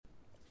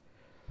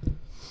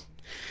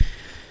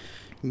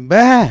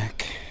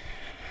Back.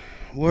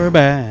 We're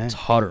back. It's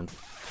hotter than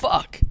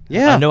fuck.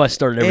 Yeah. I know I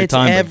started every It's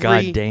time, every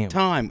but goddamn.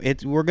 time.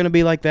 We're going to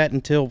be like that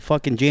until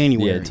fucking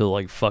January. Yeah, until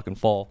like fucking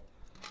fall.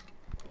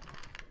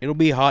 It'll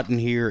be hot in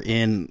here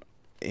in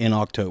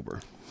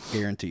October.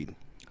 Guaranteed.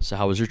 So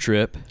how was your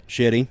trip?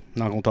 Shitty.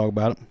 Not going to talk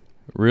about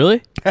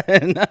Really?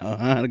 it. No,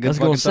 I had a good I was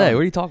going fucking to say, time.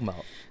 what are you talking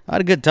about? I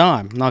had a good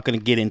time. I'm not going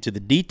to get into the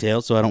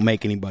details so I don't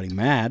make anybody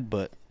mad,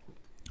 but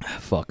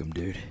Fuck him,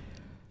 dude.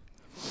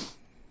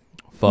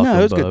 Fuck no, him,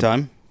 it was a bud. good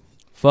time.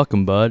 Fuck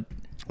him, bud.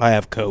 I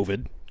have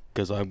COVID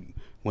because I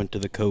went to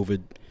the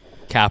COVID.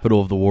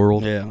 Capital of the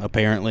world. Yeah,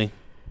 apparently.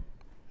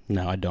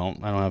 No, I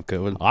don't. I don't have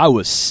COVID. I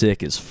was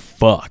sick as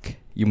fuck.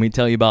 You want me to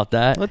tell you about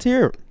that? Let's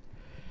hear it.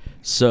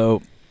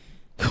 So,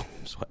 I'm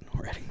sweating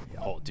already.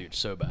 oh, dude,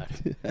 so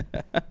bad.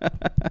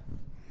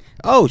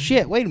 Oh,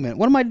 shit. Wait a minute.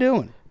 What am I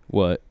doing?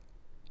 What?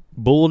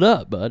 Bull it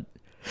up, bud.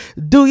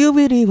 Do you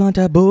really want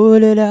to bull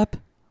it up?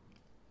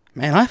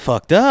 Man, I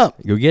fucked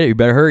up. Go get it. You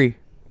better hurry.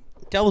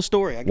 Tell the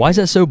story. Why is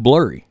that so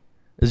blurry?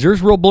 Is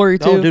yours real blurry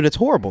too? Oh, dude, it's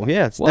horrible.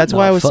 Yeah, What that's the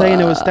why I was saying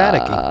it was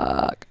staticky.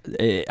 fuck?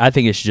 I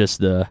think it's just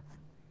the.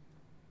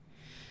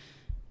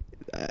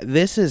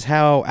 This is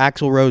how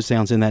Axl Rose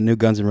sounds in that new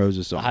Guns N'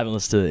 Roses song. I haven't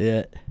listened to it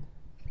yet.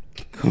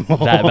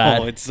 That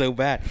bad? It's so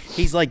bad.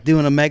 He's like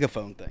doing a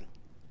megaphone thing.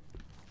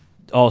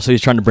 Oh, so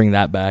he's trying to bring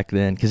that back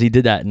then, because he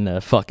did that in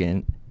the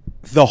fucking.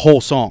 The whole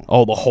song.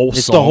 Oh, the whole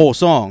It's song. the whole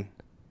song.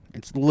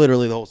 It's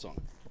literally the whole song.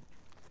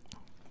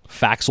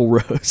 Faxel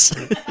Rose.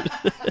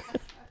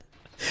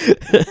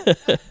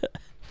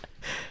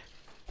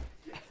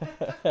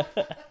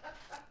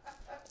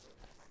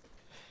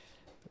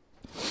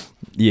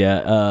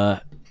 Yeah.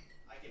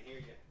 I can hear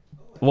you.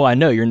 Well, I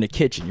know you're in the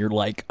kitchen. You're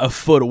like a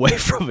foot away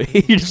from me.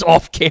 You're just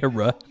off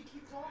camera.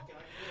 Keep talking.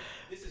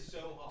 This is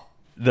so hot.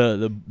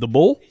 The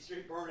bowl It's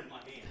straight burning my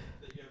hand.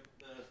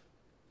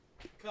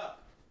 The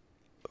cup.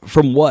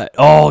 from what?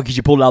 Oh, because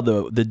you pulled out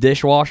the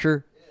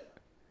dishwasher.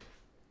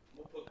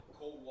 We'll put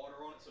cold water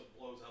on it so it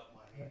blows up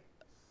my hand.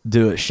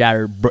 Do it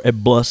shatter.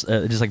 It busts.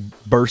 It just like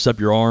bursts up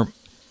your arm.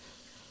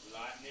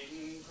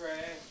 Lightning crash.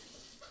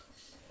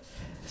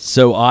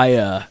 So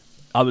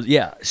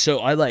So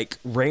I like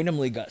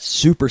randomly got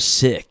super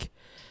sick.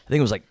 I think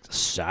it was like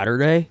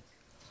Saturday,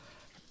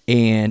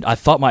 and I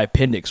thought my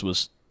appendix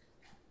was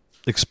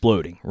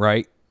exploding.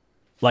 Right,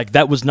 like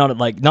that was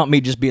not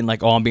me just being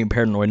like, oh, I'm being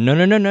paranoid. No.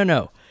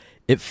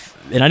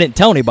 And I didn't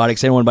tell anybody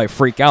because I didn't want anybody to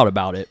freak out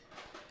about it.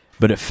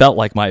 But it felt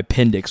like my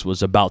appendix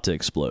was about to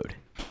explode,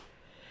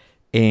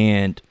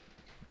 and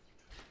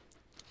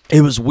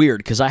it was weird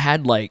because I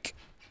had like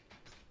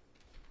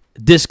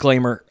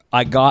disclaimer.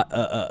 I got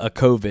a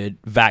COVID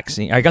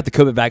vaccine. I got the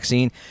COVID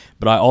vaccine,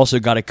 but I also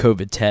got a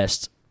COVID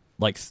test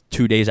like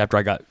 2 days after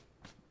I got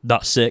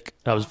not sick.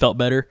 I felt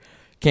better.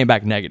 Came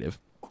back negative.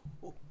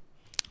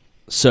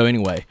 So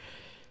anyway,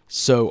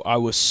 I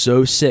was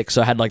so sick.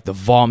 So I had like the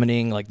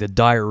vomiting, like the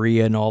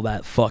diarrhea and all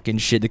that fucking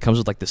shit that comes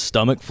with like the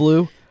stomach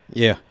flu.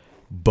 Yeah.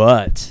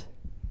 But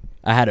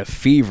I had a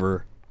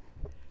fever,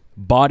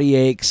 body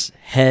aches,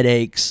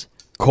 headaches,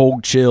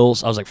 cold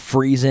chills. I was like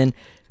freezing,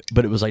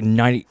 but it was like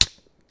 90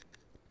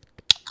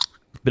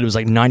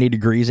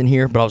 degrees in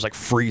here, but I was like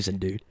freezing,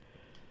 dude.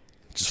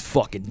 Just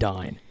fucking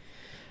dying.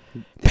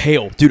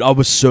 Pale. Dude, I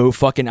was so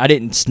fucking... I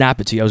didn't snap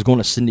it to you. I was going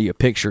to send you a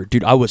picture.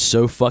 Dude, I was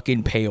so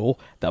fucking pale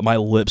that my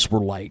lips were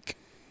like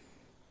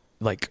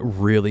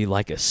really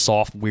like a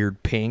soft,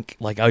 weird pink.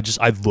 Like I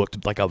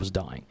looked like I was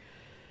dying.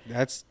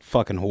 That's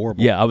fucking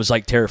horrible. Yeah, I was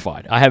like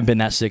terrified. I haven't been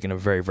that sick in a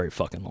very, very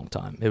fucking long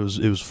time. It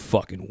was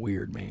fucking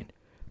weird, man.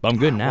 But I'm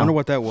good now. I wonder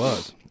what that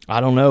was. I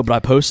don't know, but I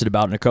posted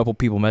about it, and a couple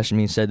people messaged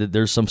me and said that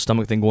there's some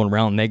stomach thing going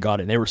around, and they got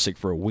it, and they were sick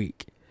for a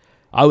week.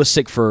 I was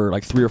sick for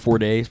like 4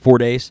 days,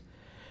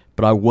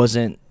 but I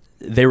wasn't.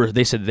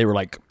 They said they were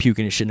like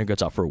puking and shitting their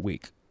guts out for a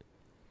week.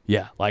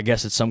 Yeah, well, I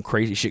guess it's some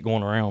crazy shit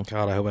going around.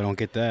 God, I hope I don't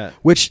get that.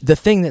 Which the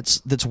thing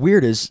that's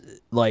weird is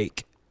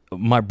like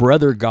my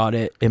brother got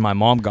it and my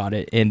mom got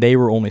it, and they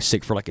were only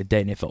sick for like a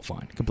day, and they felt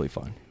fine, completely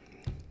fine.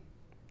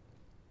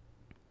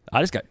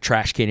 I just got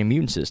trash can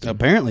immune system.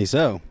 Apparently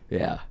so.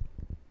 Yeah.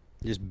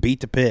 Just beat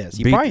the piss.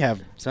 You Beat- probably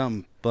have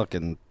some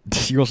fucking...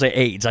 You're gonna say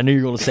AIDS. I knew you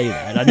were gonna say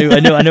that. I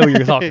know what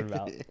you're talking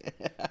about.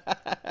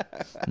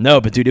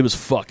 No, but dude, it was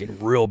fucking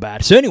real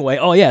bad. So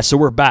anyway, so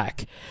we're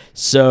back.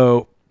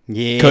 So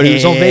Yeah. Cody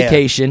was on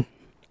vacation.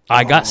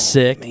 I got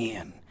sick,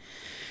 Man.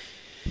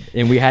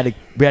 and we had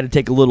to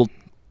take a little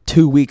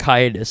 2-week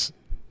hiatus.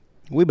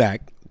 We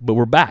back. But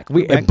we're back.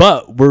 back.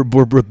 But we're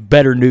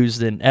better news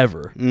than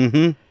ever.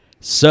 Mm-hmm.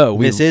 So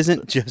This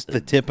isn't just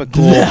the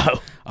typical No.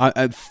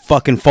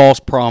 fucking false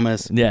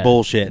promise Yeah.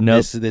 bullshit.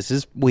 Nope. This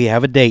is... We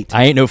have a date.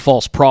 I ain't no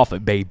false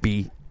prophet,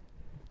 baby.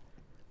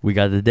 We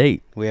got the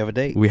date. We have a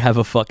date. We have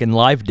a fucking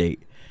live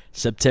date.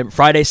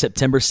 Friday,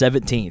 September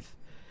 17th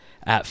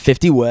at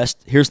 50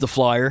 West. Here's the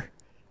flyer.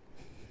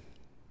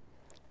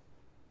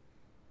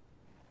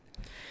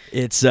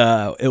 It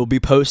will be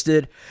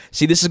posted.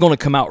 See, this is going to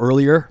come out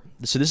earlier.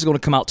 So this is going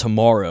to come out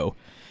tomorrow.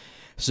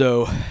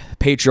 So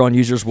Patreon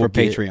users will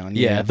get, Patreon,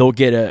 yeah. they'll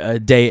get a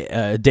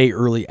day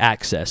early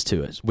access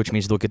to it, which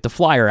means they'll get the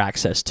flyer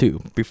access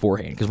too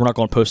beforehand, because we're not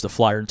going to post the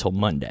flyer until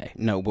Monday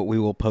No, but we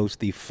will post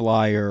the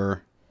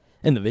flyer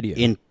in the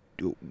video.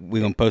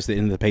 we're going to post it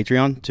into the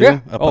Patreon too?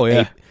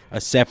 Yeah.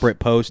 A separate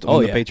post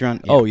on the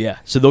Patreon? Oh, yeah.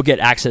 So they'll get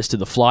access to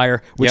the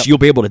flyer, which Yep. you'll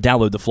be able to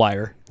download the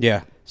flyer.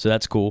 Yeah. So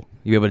that's cool.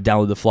 You'll be able to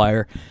download the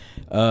flyer.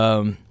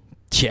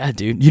 Yeah,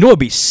 dude. You know what would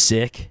be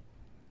sick?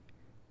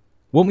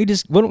 Why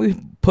don't we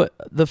put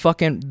the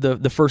fucking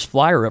the first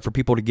flyer up for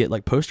people to get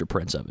like poster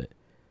prints of it?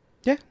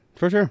 Yeah,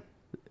 for sure.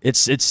 It's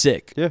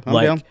sick. Yeah,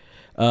 I'm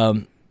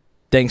down.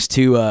 Thanks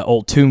to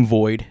old Tomb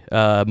Void,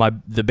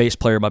 the bass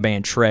player of my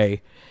band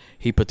Trey,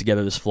 he put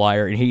together this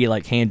flyer and he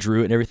like hand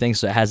drew it and everything,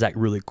 so it has that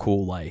really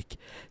cool like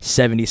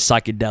 70s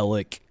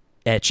psychedelic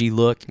etchy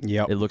look.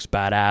 Yep. It looks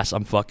badass.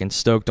 I'm fucking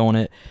stoked on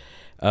it.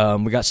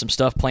 We got some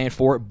stuff planned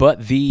for it, but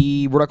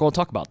we're not going to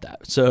talk about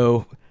that.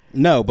 So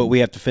No, but we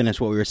have to finish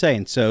what we were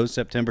saying. So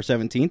September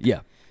 17th.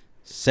 yeah,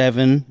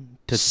 7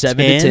 to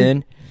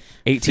 10,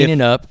 18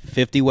 and up,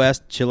 50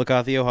 West,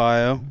 Chillicothe,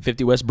 Ohio.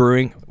 50 West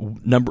Brewing,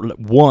 number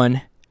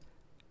 1,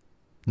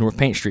 North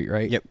Paint Street,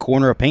 right? Yep,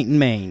 corner of Paint and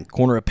Main.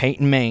 Corner of Paint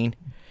and Main.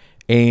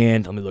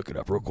 And let me look it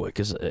up real quick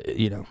because,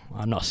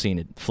 I'm not seeing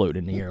it float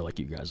in the air like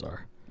you guys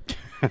are.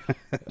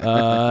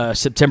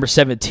 September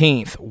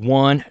 17th,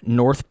 1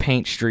 North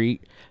Paint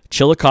Street,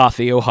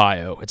 Chillicothe,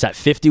 Ohio. It's at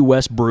 50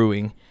 West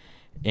Brewing.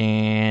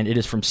 And it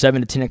is from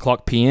 7 to 10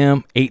 o'clock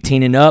p.m.,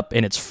 18 and up,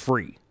 and it's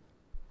free.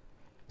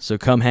 So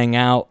come hang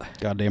out.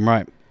 Goddamn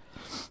right.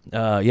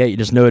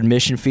 There's no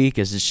admission fee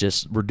because it's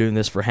just we're doing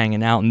this for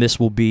hanging out, and this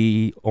will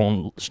be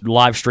on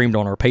live streamed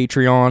on our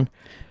Patreon.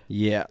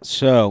 Yeah,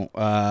 so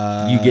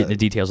You get the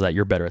details of that.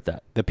 You're better at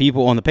that. the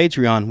people on the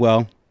Patreon,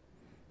 well,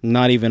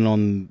 not even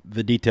on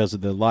the details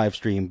of the live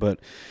stream, but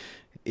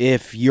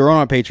if you're on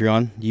our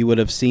Patreon, you would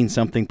have seen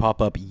something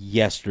pop up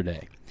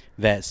yesterday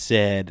that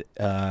said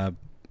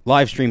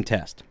live stream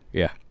test.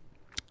 Yeah.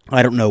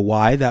 I don't know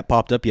why that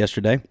popped up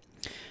yesterday.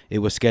 It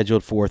was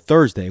scheduled for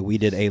Thursday. We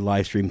did a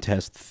live stream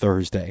test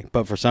Thursday,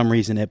 but for some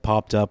reason it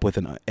popped up with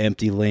an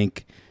empty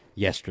link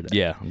yesterday.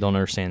 Yeah, don't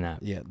understand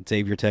that. Yeah,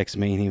 Xavier texted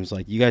me and he was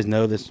like, "You guys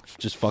know this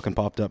just fucking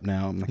popped up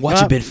now." I'm like,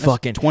 Watch it been that's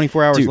fucking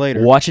 24 hours Dude,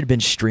 later. Watch it been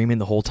streaming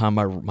the whole time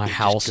my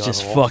house got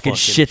just all fucking fucking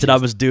shit that I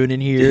was doing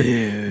in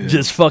here.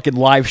 Just fucking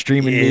live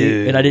streaming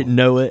me, and I didn't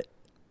know it.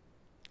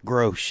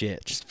 Gross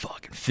shit. Just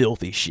fucking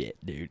filthy shit,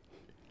 dude.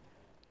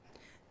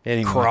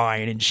 Anyway.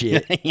 Crying and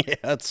shit.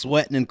 Yeah,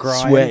 sweating and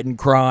crying. Sweating,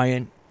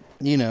 crying.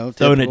 You know,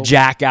 Throwing a typical.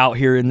 jack out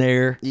here and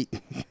there.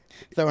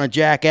 Throwing a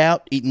jack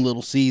out, eating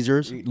Little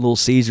Caesars. Little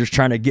Caesars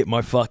trying to get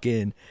my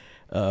fucking,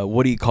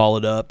 what do you call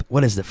it up?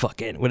 What is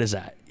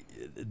that?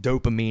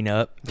 Dopamine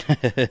up.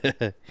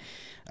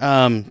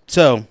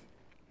 So,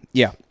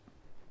 yeah.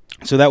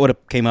 So that would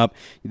have came up.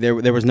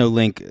 There was no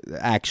link,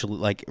 actually,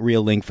 like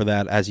real link for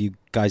that, as you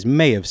guys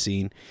may have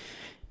seen.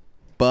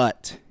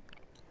 But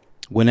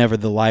whenever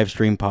the live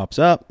stream pops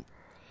up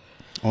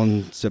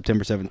on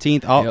September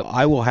 17th,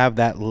 I will have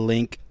that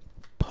link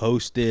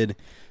posted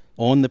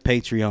on the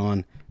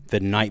Patreon the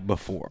night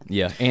before.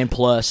 Yeah, and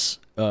plus,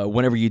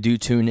 whenever you do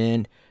tune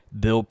in,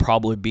 there'll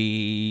probably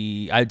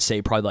be, I'd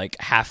say, probably like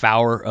half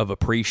hour of a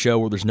pre-show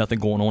where there's nothing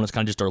going on. It's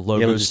kind of just our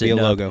logo. It'll just be a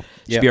logo.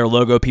 Just be our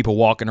logo, people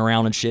walking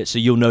around and shit. So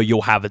you'll know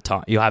you'll have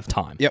time. You'll have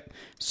time. Yep.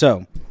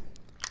 So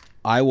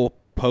I will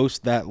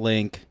post that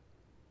link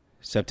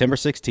September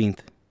 16th.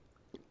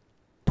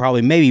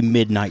 Probably maybe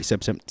midnight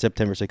September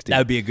 16th. That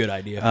would be a good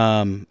idea.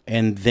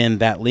 And then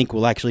that link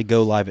will actually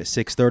go live at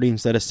 6:30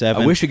 instead of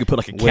 7. I wish we could put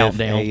like a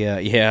countdown.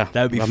 Yeah,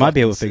 That would be I might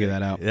be able to fucking figure sick.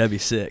 that out. That'd be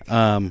sick.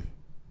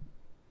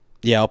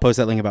 Yeah, I'll post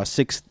that link about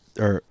 6,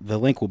 or the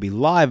link will be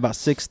live about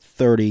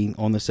 6:30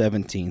 on the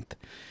 17th.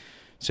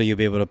 So you'll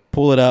be able to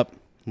pull it up,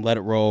 let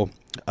it roll.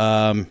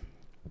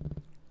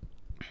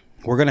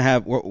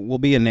 We'll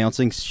be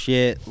announcing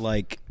shit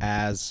like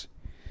as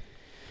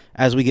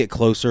we get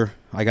closer.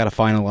 I got to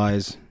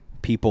finalize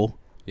people.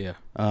 Yeah.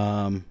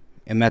 And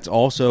that's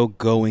also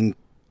going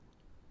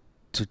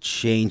to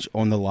change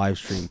on the live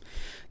stream.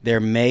 There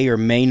may or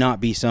may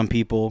not be some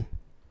people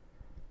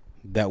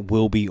that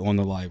will be on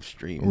the live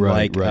stream.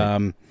 Right, like,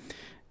 right.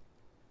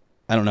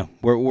 I don't know.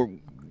 We're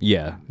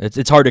Yeah.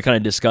 It's hard to kind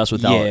of discuss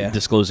without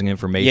disclosing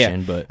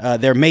information, but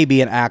there may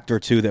be an act or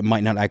two that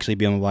might not actually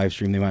be on the live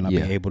stream. They might not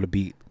be able to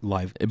be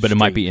live. it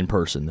might be in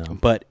person though.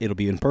 But it'll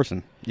be in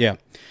person. Yeah.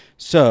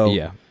 So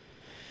Yeah.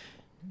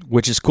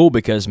 Which is cool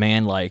because,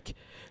 man, like,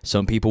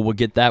 some people will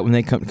get that when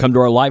they come to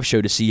our live show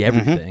to see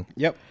everything.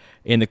 Yep.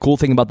 And the cool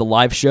thing about the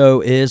live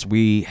show is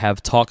we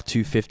have talked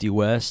to 50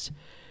 West,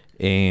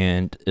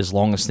 and as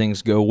long as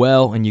things go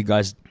well and you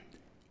guys,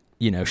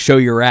 show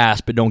your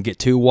ass but don't get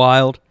too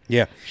wild.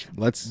 Yeah.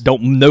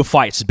 No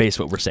fights is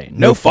basically what we're saying.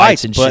 No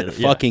fights and but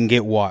shit. fucking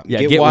get wild.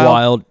 Yeah, get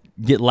wild,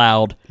 get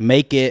loud.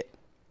 Make it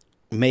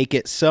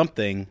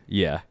something.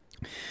 Yeah.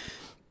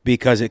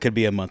 Because it could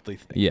be a monthly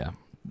thing. Yeah.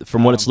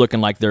 From what it's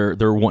looking like,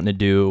 they're wanting to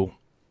do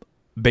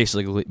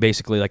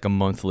basically like a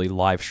monthly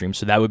live stream.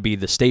 So that would be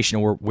the station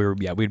where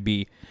we'd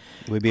be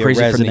We'd be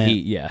Crazy a from the resident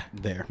Heat. Yeah,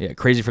 there. yeah,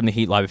 Crazy from the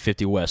Heat live at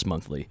 50 West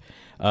monthly.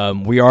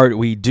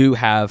 We do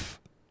have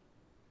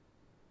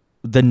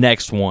the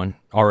next one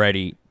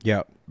already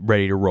Yep.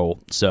 ready to roll.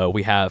 So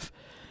we have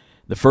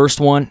the first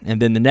one,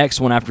 and then the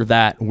next one after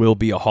that will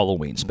be a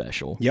Halloween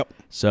special. Yep.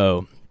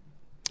 So,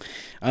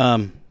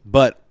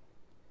 But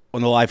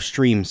on the live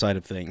stream side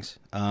of things,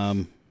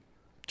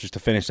 just to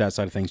finish that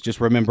side of things,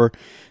 just remember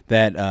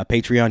that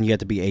Patreon, you have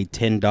to be a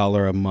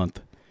 $10 a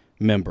month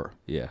member.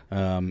 yeah.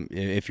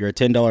 If you're a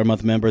 $10 a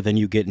month member, then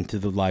you get into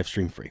the live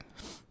stream free.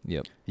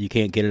 Yep. You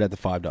can't get it at the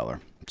 $5.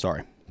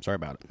 Sorry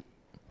about it.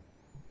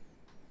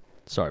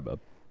 Sorry, bub.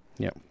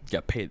 Yep.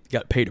 Got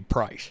paid a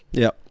price.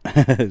 Yep.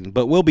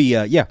 But we'll be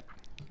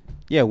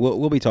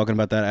we'll be talking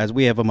about that as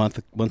we have a month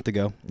to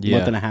go, Yeah.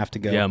 month and a half to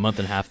go. Yeah, a month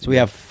and a half. So we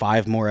have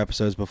 5 more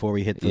episodes before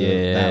we hit that one.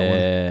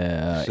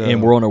 Yeah, So-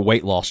 and we're on a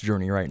weight loss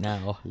journey right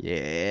now.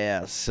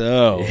 Yeah.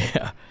 So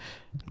Yeah.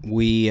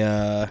 we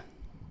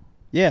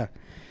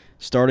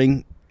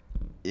starting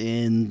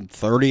in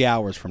 30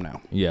 hours from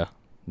now. Yeah.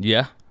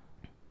 Yeah.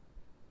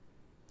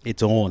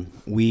 It's on.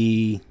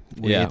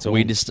 It's on.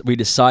 We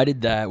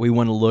decided that we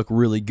want to look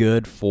really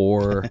good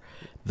for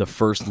the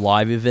first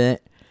live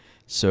event.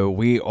 So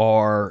we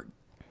are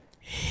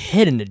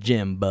hitting the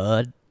gym,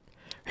 bud.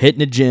 Hitting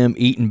the gym,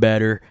 eating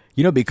better.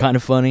 You know, it'd be kind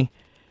of funny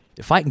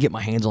if I can get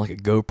my hands on like a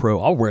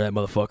GoPro. I'll wear that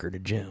motherfucker to the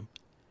gym,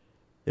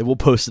 and we'll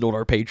post it on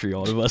our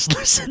Patreon of us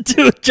listen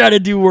to it, trying to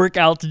do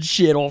workouts and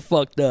shit, all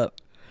fucked up.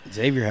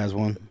 Xavier has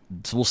one.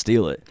 So we'll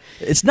steal it.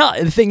 It's not.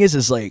 The thing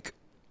is like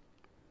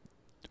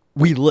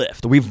we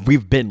lift.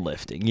 We've been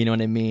lifting. You know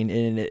what I mean?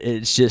 And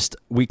it's just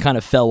we kind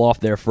of fell off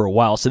there for a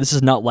while. So this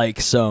is not like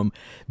some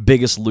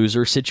Biggest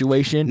Loser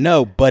situation.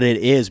 No, but it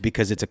is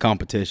because it's a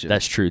competition.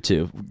 That's true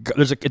too.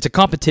 It's a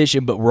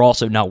competition, but we're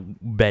also not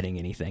betting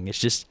anything. It's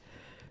just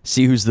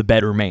see who's the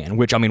better man.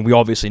 Which I mean, we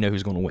obviously know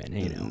who's going to win.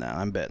 You know, No,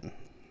 I'm betting.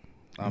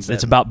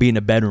 it's about being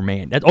a better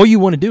man. That's all you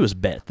want to do is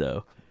bet,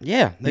 though.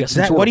 Yeah, got some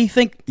exactly. sort What of- do you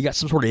think? You got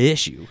some sort of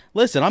issue.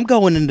 Listen, I'm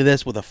going into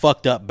this with a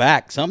fucked up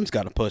back. Something's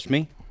got to push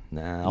me.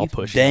 Nah, I'll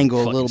push. Dangle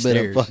you a up little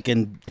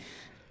fucking bit stairs.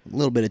 a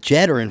little bit of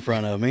cheddar in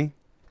front of me.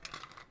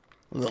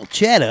 A little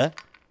cheddar.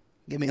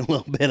 Give me a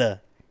little bit of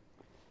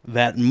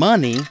that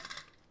money.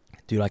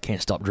 Dude, I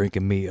can't stop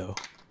drinking Mio.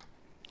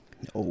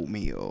 Oh,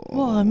 Mio.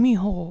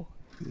 Mio.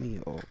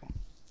 Mio.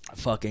 I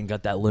fucking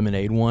got that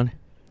lemonade one.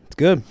 It's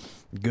good.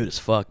 Good as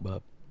fuck,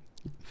 bub.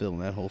 Feeling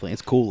that whole thing.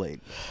 It's Kool-Aid.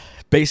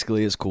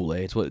 Basically, it's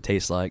Kool-Aid. It's what it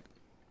tastes like.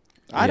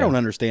 I Yeah. don't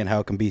understand how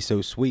it can be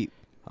so sweet.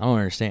 I don't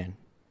understand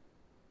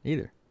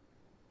either.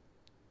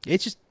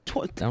 It's just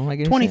I don't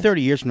like 20,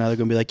 30 years from now, they're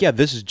going to be like, yeah,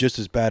 this is just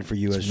as bad for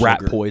you as rat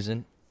sugar.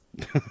 poison.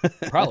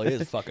 Probably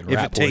is fucking If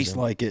rat it tastes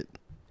poison. like it.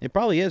 It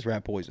probably is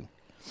rat poison.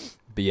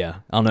 But yeah,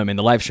 I don't know, man.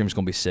 The live stream's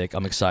gonna be sick.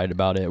 I'm excited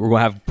about it. We're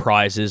gonna have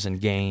prizes and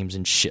games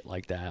and shit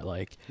like that.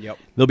 Like, Yep.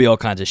 there'll be all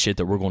kinds of shit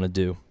that we're gonna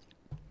do.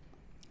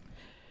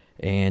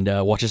 And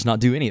watch us not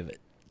do any of it.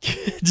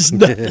 Just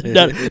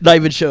not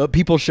even show up.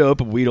 People show up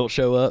and we don't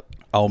show up.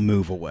 I'll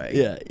move away.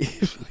 Yeah.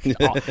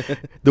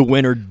 The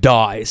winner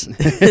dies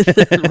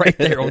right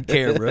there on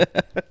camera.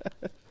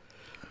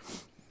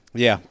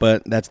 Yeah,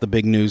 but that's the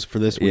big news for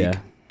this week. Yeah.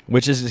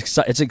 Which is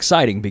it's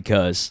exciting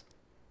because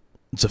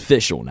it's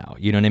official now.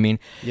 You know what I mean?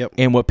 Yep.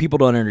 And what people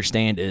don't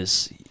understand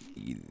is,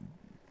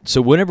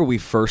 so whenever we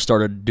first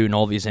started doing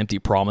all these empty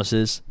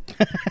promises,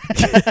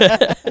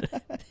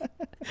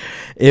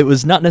 it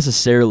was not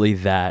necessarily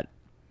that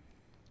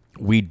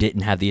we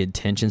didn't have the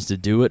intentions to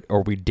do it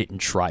or we didn't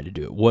try to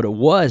do it. What it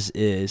was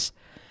is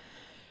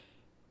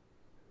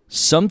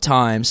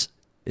sometimes,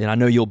 and I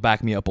know you'll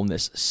back me up on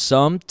this,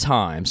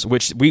 sometimes,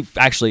 which we've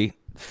actually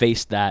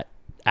faced that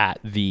at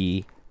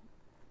the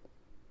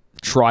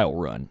trial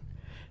run,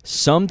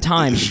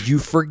 sometimes you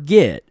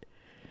forget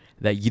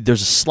that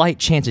there's a slight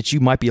chance that you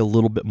might be a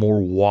little bit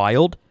more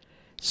wild.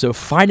 So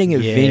finding a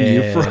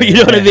venue for, you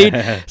know what I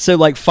mean? So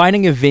like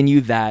finding a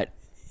venue that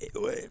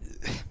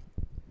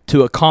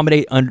to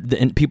accommodate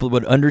and people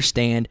would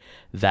understand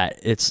that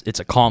it's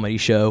a comedy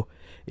show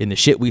and the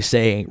shit we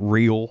say ain't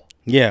real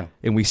Yeah.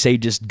 and we say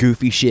just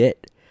goofy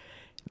shit.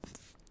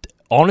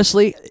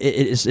 Honestly,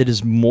 it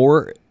is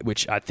more,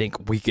 which I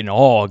think we can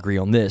all agree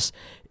on this,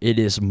 it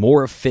is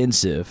more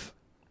offensive.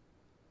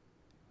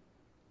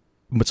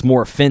 What's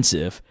more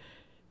offensive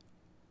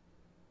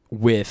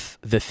with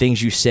the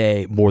things you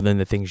say more than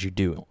the things you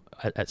do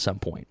at some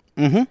point.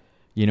 Mm-hmm.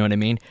 You know what I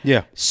mean?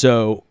 Yeah.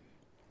 So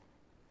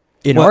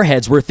in our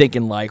heads, we're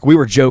thinking like we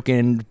were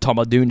joking, talking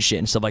about doing shit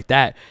and stuff like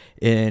that.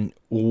 And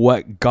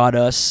what got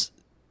us,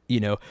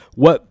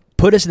 what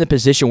put us in the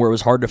position where it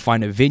was hard to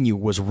find a venue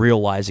was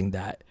realizing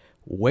that,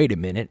 wait a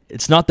minute,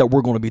 it's not that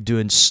we're going to be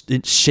doing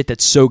shit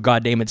that's so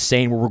goddamn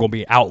insane where we're going to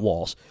be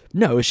outlaws.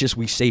 No, it's just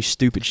we say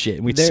stupid shit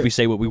and we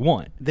say what we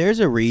want.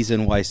 There's a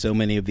reason why so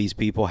many of these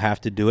people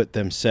have to do it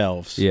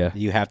themselves. Yeah.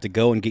 You have to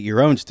go and get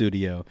your own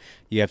studio.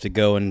 You have to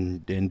go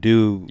and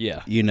do,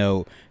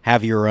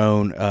 have your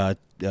own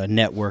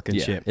network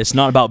and shit. It's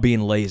not about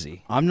being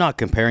lazy. I'm not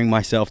comparing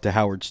myself to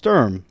Howard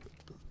Stern,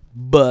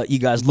 but you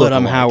guys look But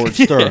I'm alike. Howard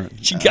Stern.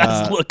 You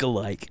guys look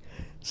alike.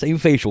 Same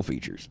facial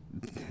features.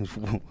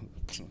 What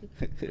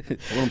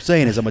I'm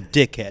saying is I'm a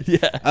dickhead.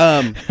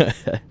 Yeah.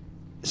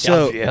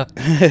 So Yeah.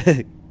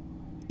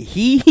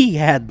 he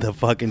had the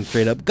fucking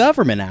straight up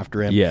government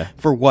after him. Yeah.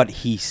 For what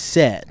he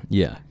said.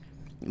 Yeah.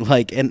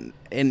 Like and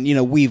you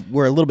know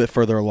we're a little bit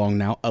further along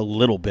now, a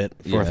little bit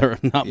further,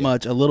 not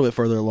much, a little bit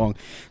further along.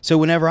 So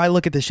whenever I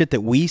look at the shit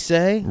that we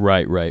say,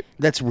 Right.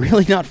 that's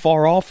really not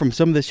far off from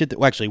some of the shit that,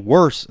 well, actually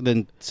worse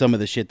than some of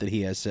the shit that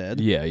he has said.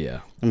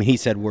 Yeah. I mean, he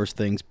said worse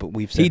things, but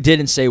we've said He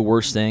didn't say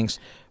worse things,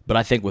 but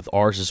I think with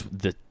ours is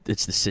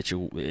it's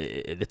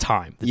the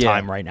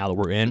time right now that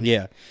we're in.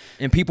 Yeah,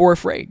 And people are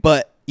afraid.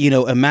 but you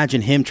know,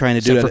 imagine him trying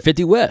to do Except it for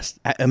 50 West.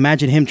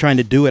 Imagine him trying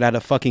to do it at a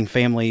fucking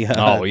family.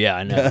 Oh, yeah,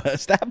 I know.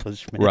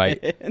 Establishment.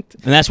 Right. And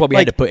that's why we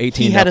had to put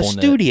 18 He had up a on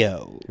that.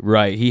 studio.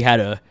 Right. He had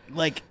a...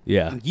 Like,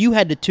 Yeah. you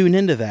had to tune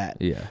into that.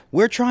 Yeah.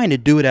 We're trying to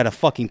do it at a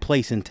fucking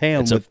place in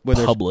town It's a where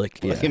there's public,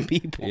 fucking yeah.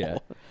 people. Yeah.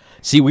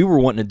 See, we were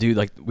wanting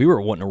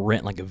to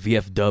rent like a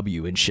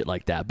VFW and shit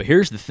like that. But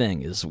here's the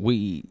thing is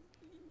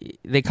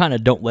they kind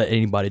of don't let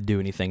anybody do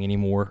anything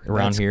anymore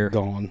around That's here.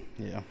 gone.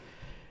 Yeah.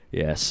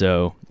 Yeah,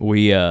 so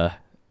we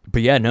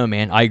but yeah, no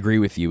man, I agree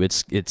with you.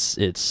 It's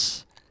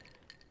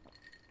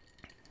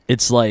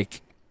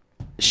like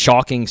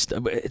shocking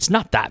stuff. It's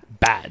not that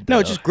bad. No, though.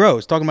 it's just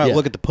gross. Talking about Yeah.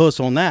 look at the puss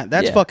on that.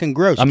 That's Yeah. fucking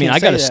gross. I You mean, can't I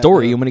got say a that,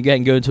 story. though. You want to get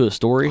into a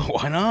story?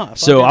 Why not?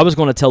 So Fuck I it. was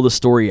going to tell the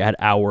story at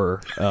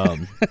our.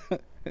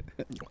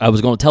 I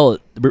was going to tell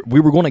it. We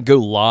were going to go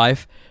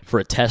live for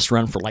a test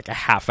run for like a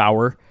half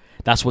hour.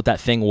 That's what that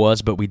thing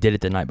was, but we did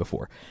it the night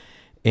before,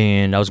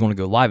 and I was going to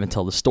go live and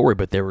tell the story.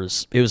 But it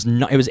was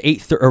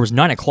 8:30 or it was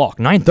 9:00,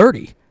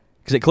 9:30,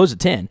 because it closed at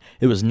 10.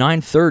 It was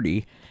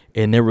 9:30,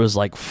 and there was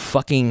like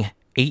fucking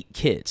 8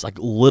 kids, like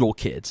little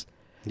kids.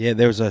 Yeah,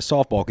 there was a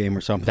softball game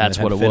or something. That's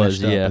that had what it was,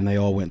 finished up, yeah. and they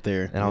all went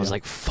there. And I was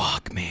like,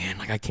 fuck, man.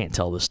 Like, I can't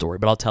tell this story,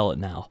 but I'll tell it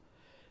now.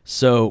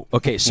 So,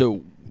 okay,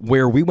 so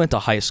where we went to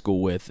high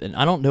school with, and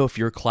I don't know if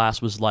your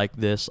class was like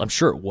this. I'm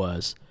sure it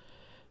was.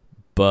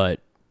 But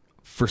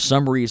for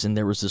some reason,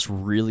 there was this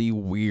really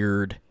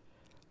weird,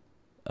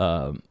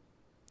 where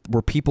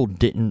people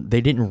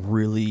didn't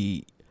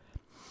really,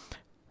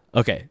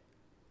 okay.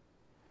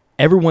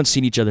 Everyone's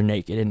seen each other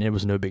naked, and it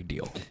was no big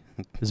deal.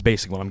 Is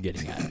basically what I'm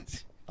getting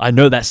at. I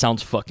know that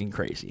sounds fucking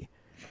crazy.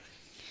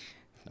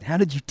 How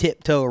did you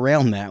tiptoe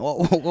around that?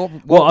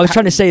 Well, I was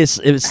trying to say it's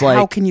like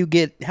how can you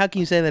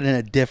say that in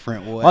a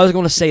different way? I was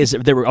going to say is I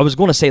was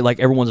going to say like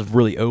everyone's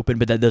really open,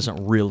 but that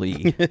doesn't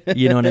really,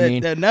 you know what I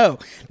mean? No,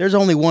 there's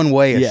only one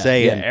way of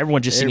saying. Yeah,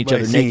 everyone just seen each other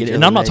everybody's seen naked, each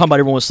and other I'm not talking naked. about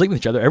everyone was sleeping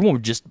with each other. Everyone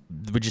would just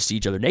see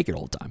each other naked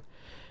all the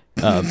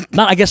time.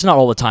 I guess not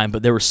all the time,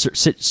 but there were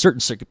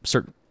certain.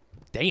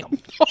 Damn,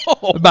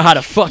 I'm about had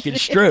a fucking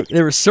stroke.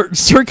 There were certain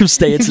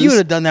circumstances. If you would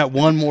have done that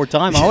one more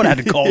time, I would have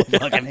had to call the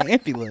fucking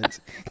ambulance.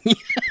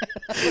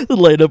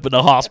 laid up in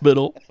the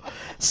hospital.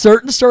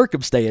 Certain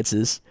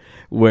circumstances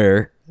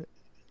where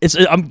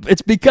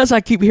it's because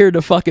I keep hearing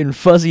the fucking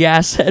fuzzy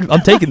ass head.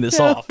 I'm taking this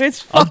off.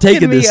 It's I'm taking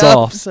fucking me this up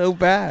off. so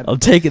bad. I'm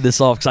taking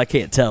this off because I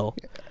can't tell.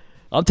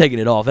 I'm taking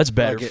it off. That's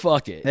better.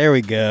 Fuck it. There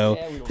we go.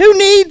 Who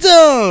needs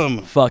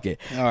them? Fuck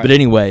it. All right. But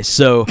anyway,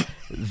 so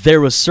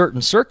there was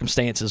certain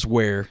circumstances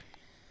where,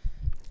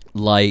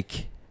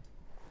 like,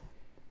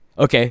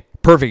 okay,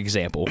 perfect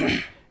example.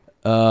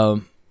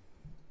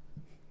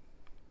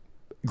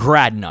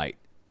 Grad night.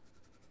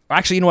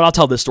 Actually, you know what? I'll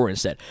tell this story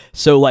instead.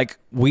 So, like,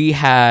 we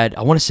had,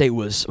 I want to say it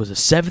was it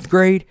 7th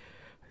grade?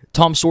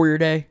 Tom Sawyer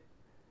Day?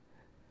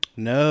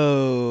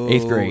 No.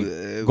 8th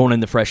grade. Going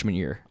into freshman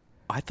year.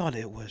 I thought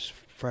it was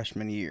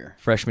freshman year.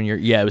 Freshman year.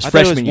 Yeah, it was I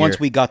thought freshman it was year. once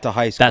we got to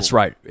high school. That's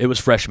right. It was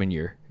freshman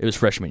year.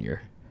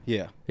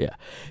 Yeah. Yeah.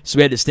 So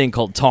we had this thing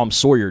called Tom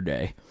Sawyer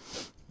Day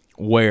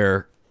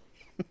where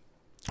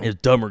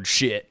it's dumber than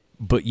shit,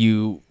 but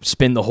you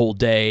spend the whole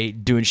day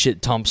doing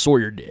shit Tom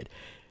Sawyer did.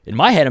 In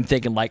my head, I'm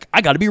thinking, like,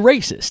 I got to be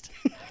racist.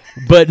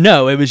 But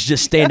no, it was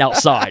just stand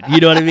outside.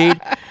 You know what I mean?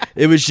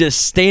 It was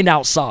just stand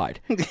outside.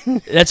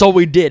 That's all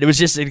we did. It was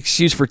just an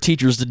excuse for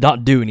teachers to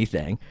not do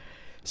anything.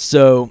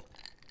 So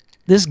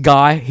this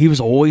guy, he was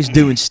always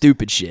doing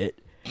stupid shit,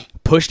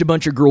 pushed a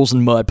bunch of girls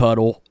in mud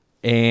puddle,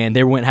 and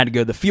they had to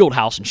go to the field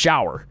house and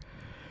shower.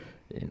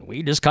 And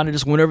we just kind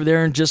of went over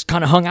there and just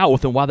kind of hung out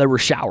with them while they were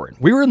showering.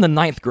 We were in the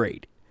 9th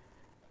grade,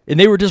 and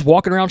they were just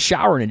walking around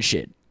showering and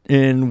shit.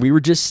 And we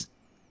were just,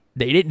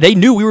 they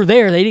knew we were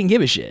there. They didn't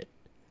give a shit.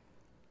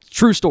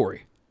 True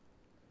story.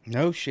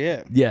 No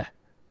shit. Yeah.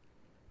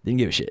 Didn't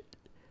give a shit.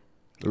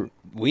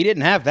 We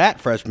didn't have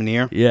that freshman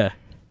year. Yeah.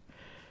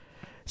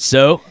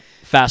 So,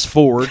 fast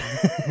forward,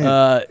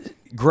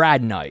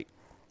 grad night.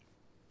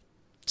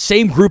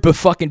 Same group of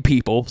fucking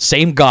people,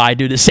 same guy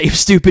do the same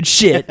stupid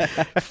shit.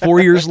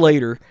 3 years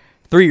later,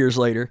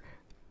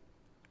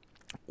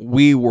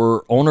 we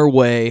were on our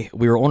way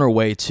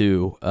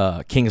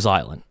to Kings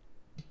Island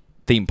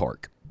theme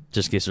park.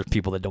 Just in case there's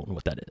people that don't know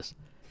what that is.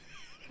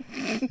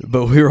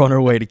 But we were on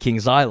our way to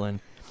Kings Island,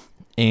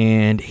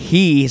 and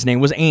his name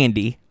was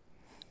Andy,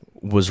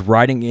 was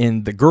riding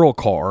in the girl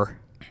car,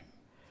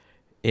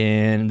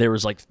 and there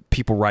was like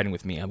people riding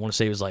with me. I want to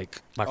say it was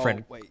like my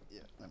friend. Wait,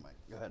 yeah, never mind.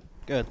 Go ahead.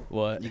 Good.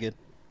 What? You good?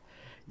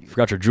 You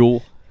forgot your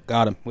jewel.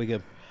 Got him. We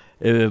good.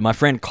 My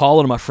friend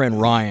Colin and my friend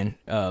Ryan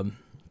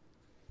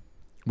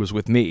was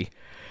with me.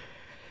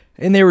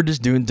 And they were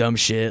just doing dumb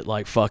shit,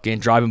 like fucking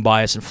driving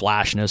by us and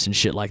flashing us and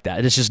shit like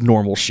that. It's just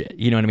normal shit.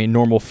 You know what I mean?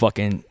 Normal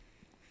fucking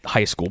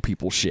high school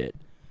people shit.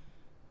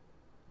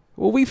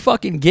 Well, we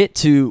get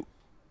to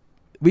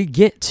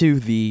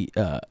the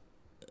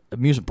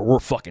amusement, but we're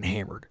fucking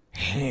hammered.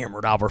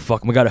 Hammered out of our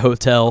fucking... We got a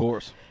hotel. Of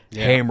course.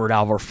 Yeah. Hammered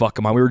out of our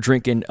fucking mind. We were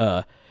drinking...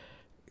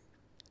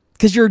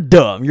 Because you're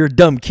dumb. You're a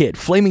dumb kid.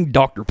 Flaming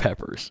Dr.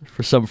 Peppers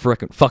for some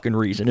fucking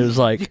reason. It was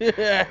like...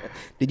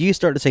 Did you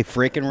start to say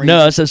frickin' reason?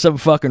 No, it said some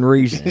fucking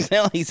reason.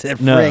 He said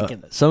No,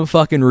 frickin'. some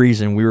fucking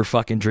reason we were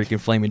fucking drinking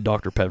Flaming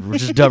Dr. Pepper,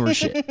 which is dumber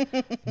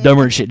shit.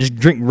 Dumber shit. Just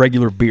drink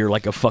regular beer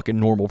like a fucking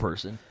normal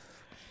person.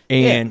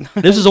 And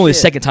this was only the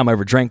second time I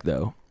ever drank,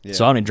 though. Yeah.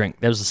 So I didn't drink.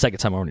 That was the second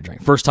time I only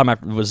drank. First time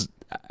was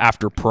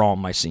after prom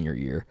my senior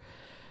year.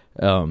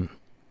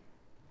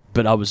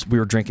 But we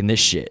were drinking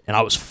this shit, and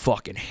I was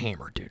fucking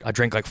hammered, dude. I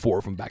drank like 4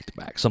 of them back to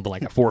back, something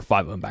like that, 4 or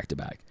 5 of them back to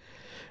back.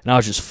 And I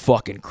was just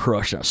fucking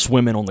crushed. I was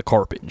swimming on the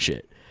carpet and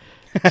shit.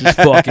 Just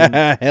fucking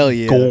hell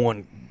yeah,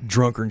 going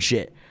drunker and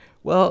shit.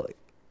 Well,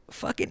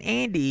 fucking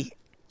Andy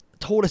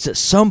told us at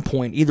some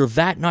point, either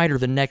that night or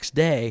the next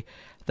day,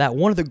 that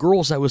one of the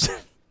girls that was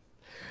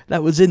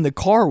in the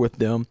car with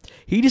them,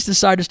 he just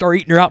decided to start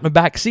eating her out in the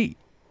back seat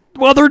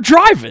while they're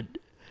driving.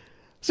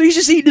 So he's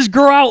just eating this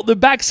girl out in the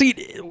back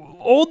seat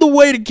on the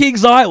way to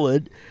Kings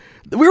Island.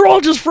 We were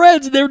all just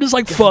friends, and they were just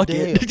like, fuck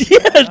it.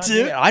 Yeah,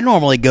 dude. I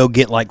normally go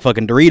get like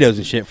fucking Doritos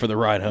and shit for the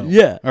ride home.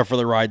 Yeah. Or for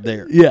the ride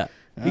there. Yeah.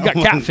 He got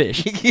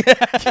catfish.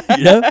 Yeah.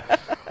 You know?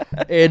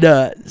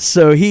 And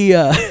so he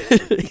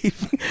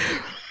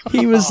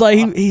was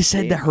like, he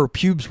said that her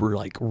pubes were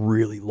like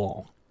really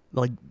long.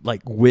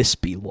 Like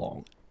wispy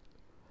long.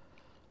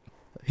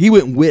 He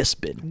went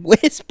wisping.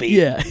 Wispy?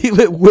 Yeah, he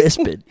went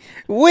wisping.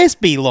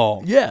 Wispy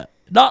long. Yeah.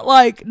 Not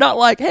like,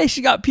 hey,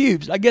 she got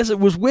pubes. I guess it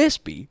was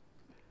wispy.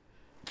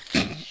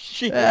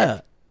 Shit.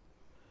 Yeah.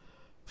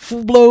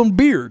 Full-blown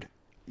beard.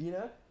 You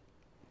know?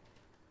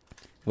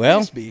 Well,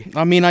 Wispy.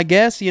 I mean, I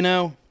guess, you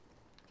know.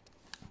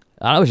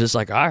 I was just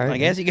like, all right. I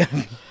guess you got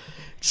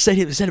said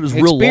it was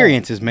real long.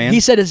 experiences, man. He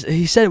said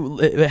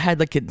it had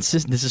like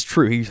consistent. This is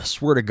true. I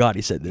swear to God,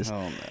 he said this.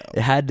 Oh, no.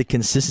 It had the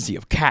consistency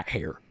of cat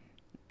hair.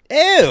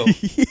 Ew.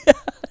 Yeah,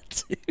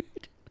 dude.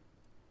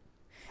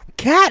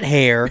 Cat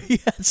hair? Yeah,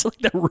 it's like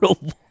that real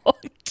long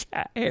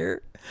cat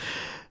hair.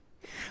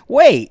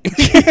 Wait.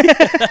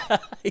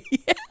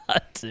 Yeah,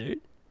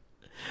 dude.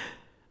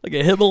 Like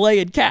a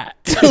Himalayan cat.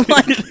 So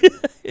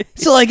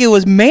like it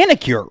was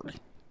manicured.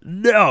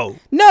 No,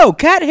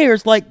 cat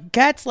hair's like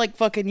cats like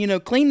fucking, you know,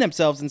 clean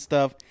themselves and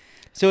stuff.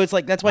 So it's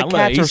like that's why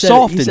cats are said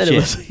soft he and said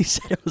shit. He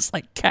said it was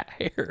like cat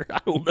hair. I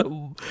don't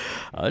know.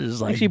 I was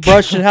just like, She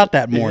brushed it out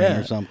that morning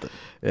Yeah. or something.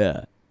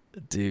 Yeah,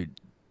 dude.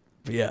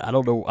 But yeah, I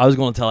don't know. I was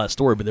going to tell that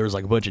story, but there was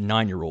like a bunch of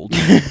 9-year-olds.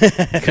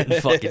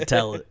 Couldn't fucking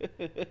tell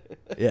it.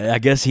 Yeah, I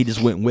guess he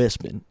just went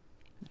wisping.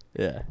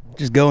 Yeah.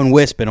 Just going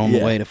wisping on the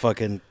Yeah. way to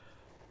fucking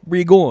Where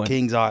you going?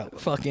 Kings Island.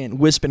 Fucking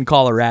Wisping,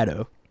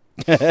 Colorado.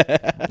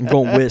 I'm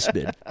going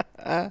wisping.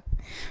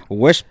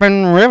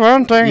 Wisping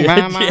River, take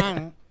Yeah, my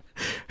mind.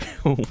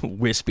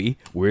 Wispy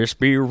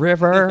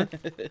River.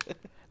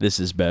 This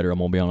is better. I'm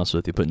gonna be honest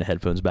with you. Putting the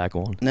headphones back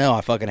on. No,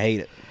 I fucking hate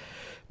it.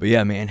 But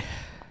yeah, man.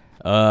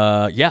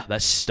 Yeah,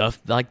 that's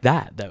stuff like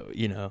that. That,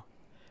 you know,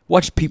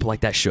 watch people like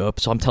that show up.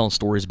 So I'm telling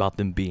stories about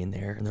them being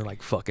there, and they're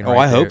like fucking. Oh,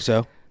 right I there. hope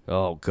so.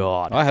 Oh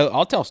God.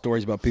 I'll tell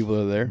stories about people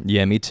that are there.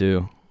 Yeah, me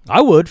too.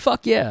 I would.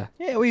 Fuck yeah.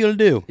 Yeah, what are you gonna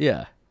do?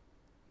 Yeah.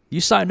 You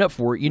signed up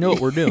for it. You know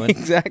what we're doing.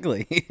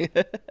 Exactly.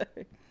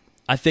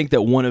 I think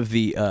that one of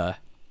the.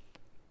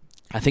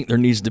 I think there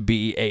needs to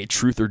be a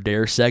truth or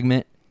dare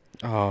segment.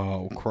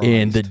 Oh, Christ.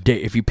 And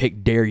if you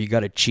pick dare, you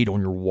got to cheat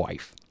on your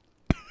wife.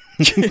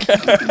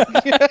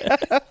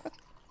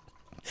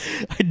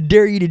 I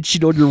dare you to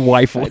cheat on your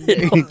wife. Why?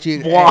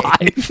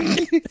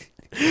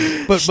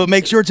 But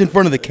make sure it's in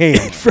front of the In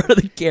camera. front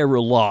of the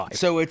camera live.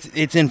 So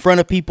it's in front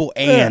of people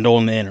and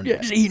on the internet.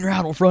 Yeah, just eating her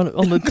out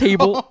on the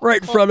table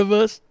right in front of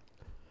us.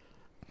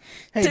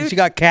 Hey, Dude, she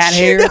got cat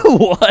hair. You know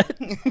what?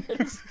 I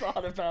just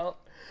thought about.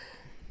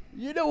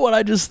 You know what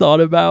I just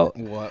thought about?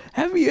 What?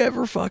 Have you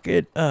ever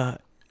fucking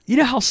you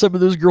know how some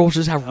of those girls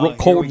just have real here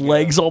cold we go.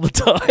 legs all the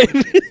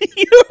time?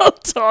 You know what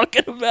I'm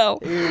talking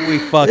about? Here we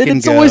fucking And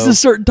it's go. always a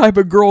certain type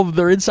of girl that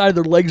their inside of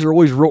their legs are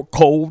always real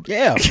cold.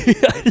 Yeah.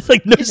 It's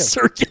like no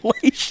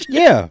circulation.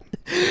 Yeah.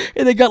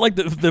 And they got like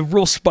the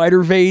real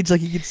spider veins,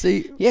 like you can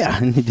see. Yeah.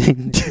 Do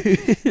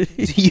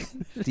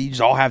you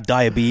just all have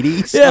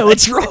diabetes? Yeah,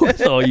 what's wrong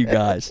with all you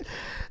guys?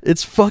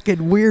 It's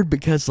fucking weird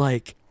because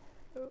like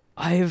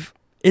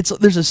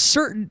there's a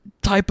certain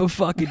type of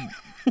fucking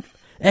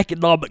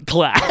economic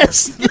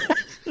class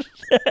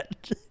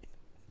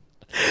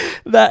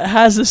that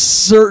has a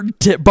certain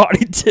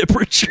body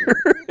temperature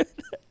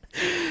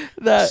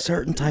That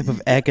certain type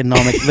of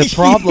economic. The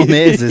problem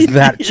is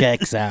that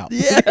checks out.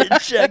 yeah,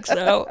 it checks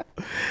out.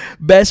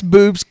 Best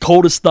boobs,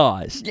 coldest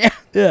thighs. Yeah.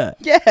 Yeah.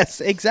 Yes,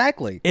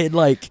 exactly. And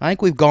like, I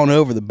think we've gone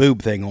over the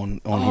boob thing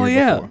on oh here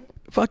yeah, before.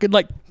 fucking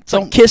like it's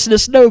like kissing a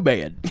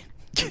snowman.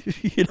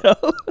 You know.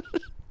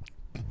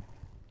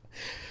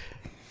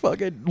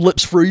 Fucking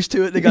lips freeze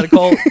to it. They got to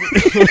call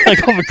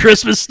like off A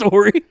Christmas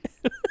Story.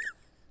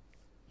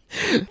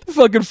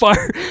 Fucking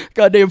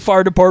goddamn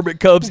fire department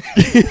comes,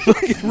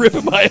 fucking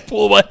ripping my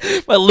apple.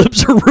 My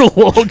lips are real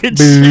long and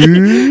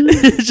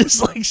it's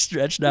just like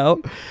stretched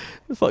out.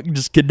 Fucking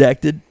just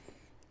connected.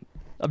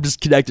 I'm just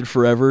connected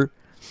forever.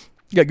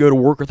 Got to go to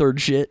work with her and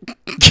shit.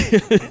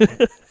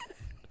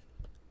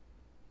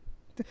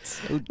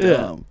 So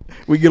dumb.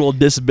 We get a little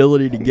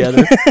disability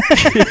together.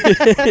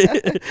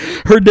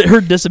 her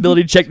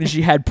disability check that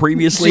she had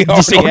previously She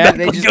just already had,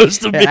 they automatically just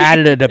goes to me.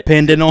 added a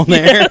dependent on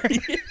there.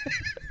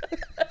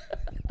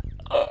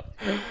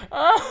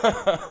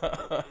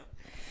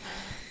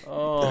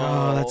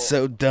 Oh, that's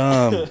so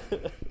dumb.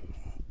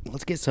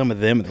 Let's get some of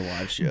them at the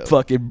live show.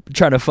 Fucking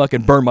trying to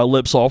fucking burn my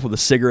lips off with a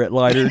cigarette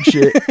lighter and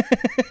shit.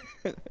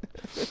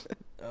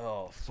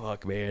 Oh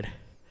fuck, man.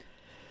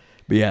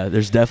 But yeah,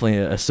 there's definitely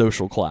a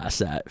social class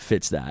that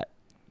fits that.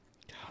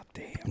 God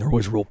damn. They're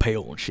always real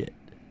pale and shit.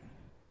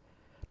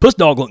 Puss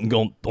dog looking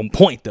on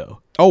point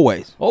though.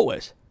 Always.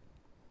 Always.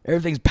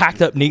 Everything's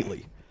packed up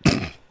neatly.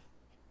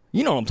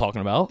 You know what I'm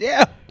talking about.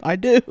 Yeah, I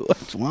do.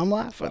 That's why I'm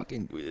laughing.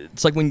 Fucking,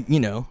 it's like when, you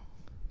know,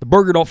 the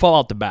burger don't fall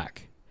out the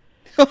back.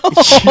 You know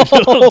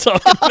what I'm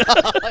talking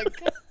about?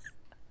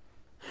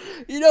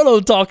 You know what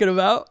I'm talking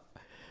about.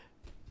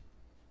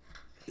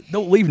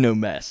 Don't leave no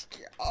mess.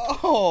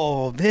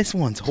 Oh, this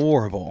one's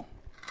horrible.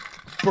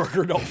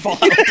 Burger don't fall out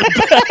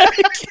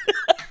the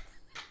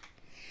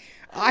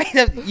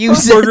back. You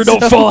said Burger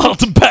don't fall out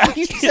the back.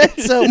 You said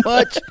so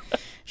much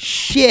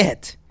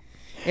shit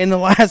in the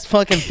last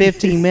fucking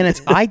 15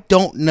 minutes. I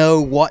don't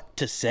know what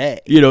to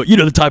say. You know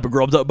the type of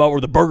girl I'm talking about where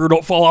the burger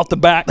don't fall out the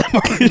back.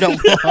 Don't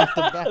fall out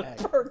the back.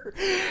 Burger.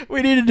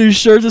 We need to do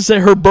shirts that say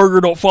her burger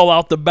don't fall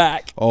out the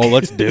back. Oh,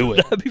 let's do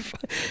it. That'd be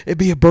fun. It'd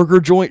be a burger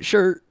joint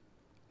shirt.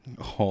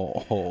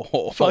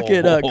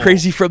 Fucking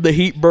crazy from the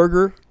heat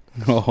burger.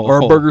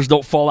 Our burgers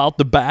don't fall out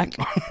the back.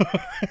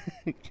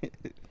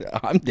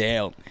 I'm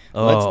down.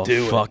 Oh, Let's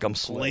do it. fuck, I'm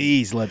sweating.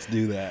 Please, let's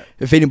do that.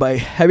 If anybody,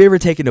 have you ever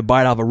taken a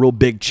bite out of a real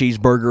big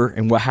cheeseburger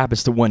and what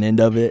happens to one end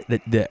of it,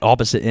 the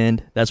opposite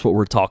end? That's what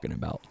we're talking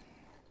about.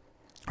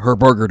 Her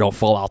burger don't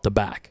fall out the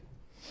back.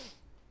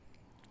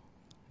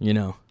 You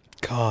know.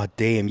 God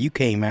damn, you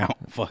came out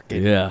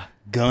fucking Yeah.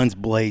 guns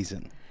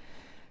blazing.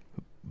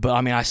 But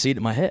I mean, I see it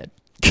in my head.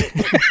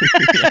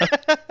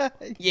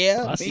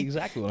 Yeah, I see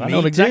exactly what I me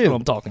know exactly too. what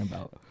I'm talking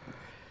about.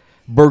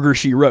 Burger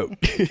she wrote.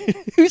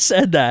 Who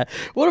said that?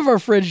 One of our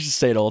friends used to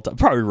say it all the time.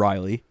 Probably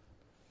Riley.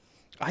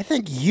 I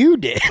think you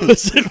did.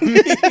 Was it me?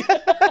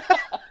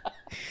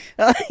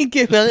 I think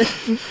it was.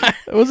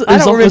 Was it I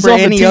don't on remember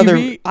the any TV?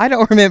 other. I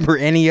don't remember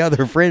any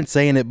other friend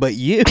saying it, but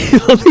you.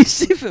 Let me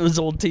see if it was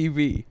on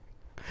TV.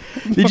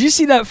 Did you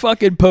see that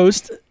fucking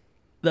post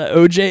that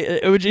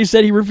OJ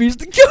said he refused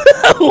to go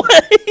to LA?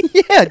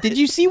 Yeah. Did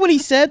you see what he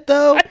said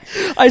though?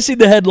 I see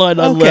the headline.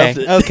 I left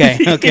it.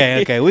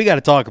 Okay. We got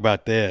to talk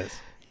about this.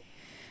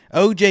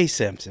 O.J.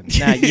 Simpson.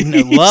 Now you know,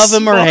 love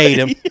him or hate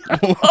him.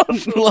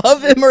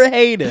 Love him or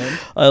hate him.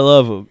 I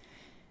love him.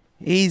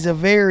 He's a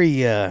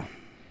very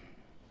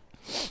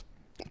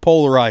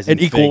polarizing An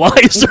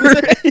equalizer.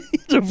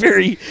 He's a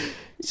very.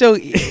 So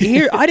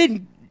here, I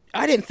didn't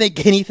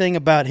think anything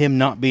about him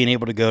not being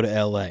able to go to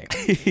L.A.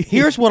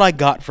 Here's what I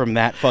got from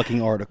that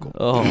fucking article.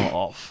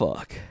 Oh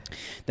fuck.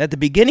 At the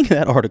beginning of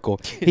that article,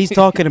 he's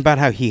talking about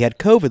how he had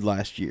COVID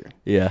last year.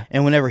 Yeah.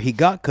 And whenever he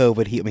got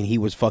COVID, he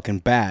was fucking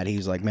bad. He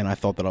was like, man, I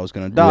thought that I was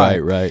going to die.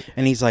 Right.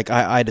 And he's like,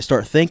 I had to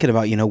start thinking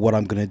about, what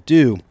I'm going to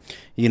do.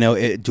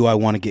 Do I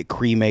want to get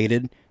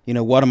cremated?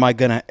 What am I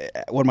going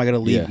to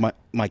leave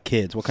my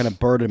kids? What kind of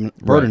burden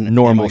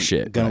Normal am I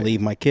shit. going to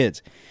leave my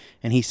kids?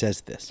 And he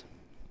says this.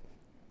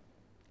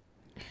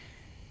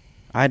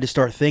 I had to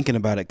start thinking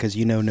about it because,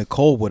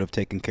 Nicole would have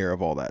taken care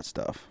of all that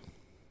stuff.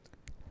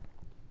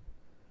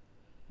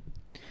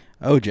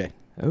 OJ.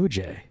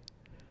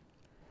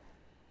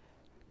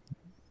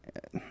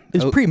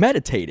 It's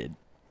premeditated.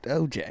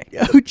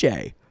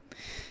 OJ.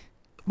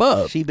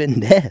 Bub. She been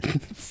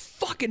dead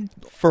Fucking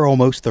for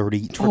almost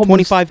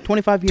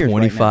 25 years.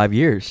 25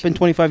 years. It's been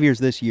 25 years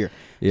this year.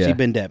 Yeah. She's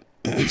been dead.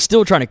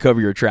 Still trying to cover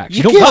your tracks.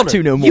 You don't killed got her.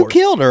 to no more. You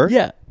killed her.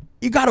 Yeah.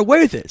 You got away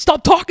with it.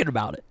 Stop talking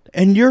about it.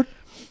 And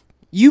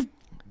you've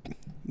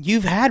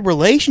had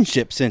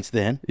relationships since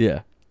then.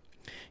 Yeah.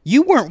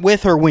 You weren't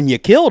with her when you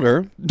killed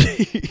her.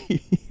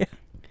 Yeah.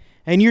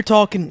 And you're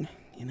talking,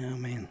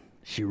 man.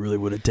 She really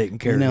would have taken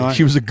care of know, it.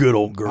 She was a good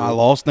old girl. I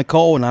lost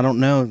Nicole, and I don't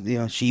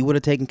know. She would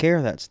have taken care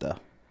of that stuff.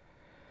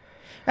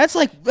 That's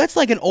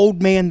like an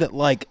old man that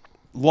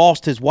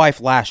lost his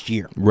wife last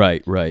year.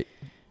 Right.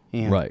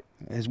 Yeah. Right.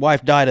 His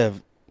wife died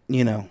of,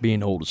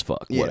 Being old as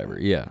fuck. Yeah. Whatever.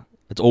 Yeah.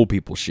 That's old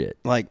people shit.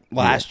 like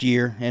last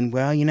year, and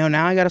well,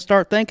 now I got to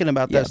start thinking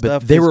about Yeah, that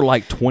stuff. but they were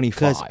like because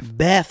 25.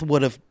 Beth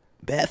would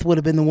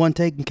have been the one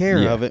taking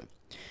care Yeah. of it.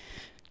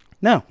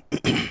 No,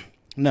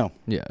 no,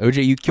 Yeah,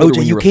 OJ, you killed her OJ,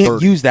 when you were can't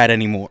 30. use that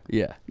anymore.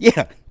 Yeah,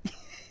 Yeah,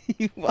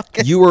 you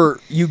fucking,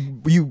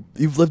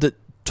 you've lived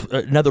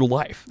another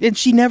life. and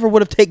she never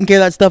would have taken care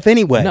of that stuff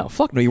anyway. No,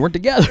 fuck no, you weren't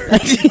together.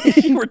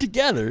 You weren't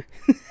together.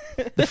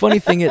 The funny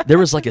thing is, there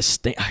was like a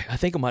I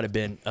think it might have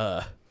been.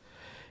 I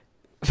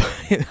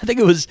think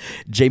it was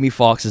Jamie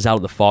Foxx is out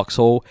of the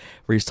foxhole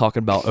where he's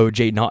talking about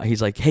OJ not.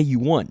 He's like, "Hey, you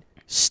won.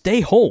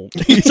 Stay home."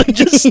 He's like,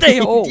 "Just stay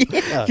home,"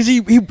 Yeah. because he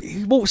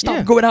won't stop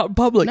Yeah. going out in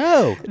public.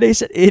 No. and they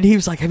said, and he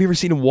was like, "Have you ever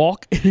seen him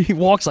walk?" And he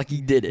walks like he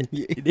did it.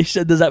 And they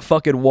said, "Does that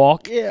fucking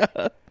walk?" Yeah,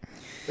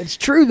 It's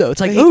true though.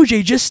 It's like He-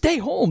 OJ, just stay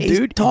home, he's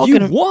dude. talking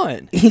You ab-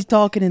 won. he's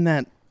talking in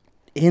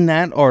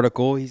that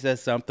article. He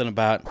says something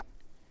about,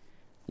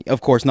 of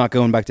course, not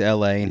going back to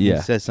L.A. And Yeah.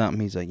 he says something.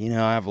 He's like,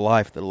 I have a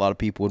life that a lot of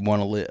people would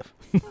want to live.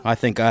 I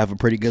think I have a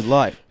pretty good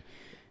life.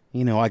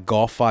 I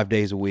golf 5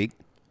 days a week.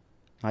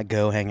 I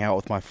go hang out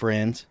with my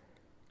friends.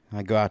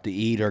 I go out to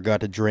eat or go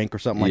out to drink or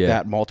something like Yeah.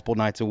 that multiple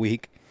nights a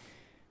week.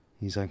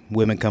 He's like,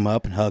 women come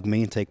up and hug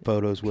me and take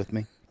photos with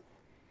me.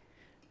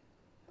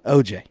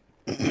 OJ.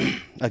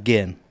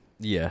 Again,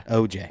 Yeah,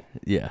 OJ.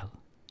 yeah.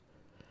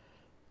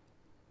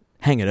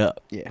 Hang it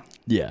up. Yeah.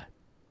 Yeah,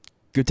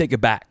 go take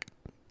it back.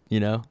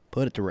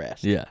 Put it to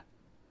rest. Yeah.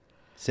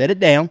 Set it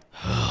down.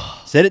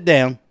 Set it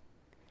down.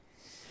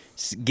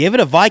 Give it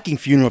a Viking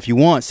funeral if you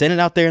want. Send it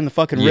out there in the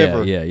fucking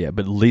river. Yeah.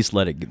 But at least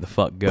let it get the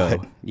fuck go.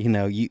 But,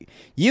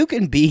 you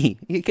can be,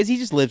 because he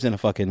just lives in a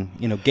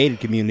fucking, gated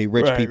community,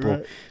 rich Right, people.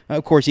 right.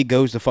 Of course, he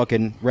goes to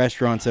fucking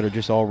restaurants that are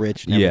just all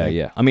rich and Yeah, everything.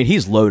 yeah. I mean,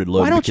 he's loaded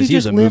Why don't you because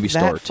he's just a live movie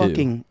star that too.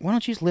 fucking, why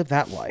don't you just live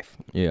that life?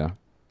 Yeah.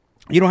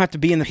 You don't have to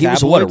be in the He was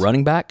tabloids. what, a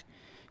running back?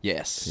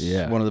 Yes.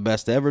 Yeah. One of the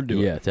best to ever do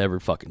it. Yeah, to ever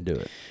fucking do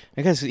it.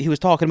 I guess he was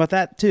talking about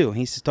that too.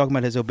 He's just talking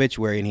about his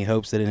obituary, and he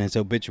hopes that in his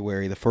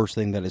obituary, the first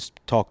thing that is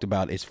talked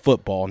about is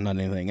football, not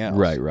anything else.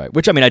 Right.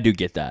 Which I mean, I do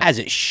get that. As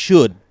it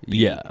should be.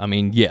 Yeah, I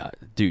mean, yeah,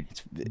 dude,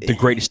 the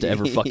greatest to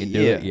ever fucking do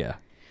it. Yeah.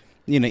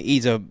 Yeah,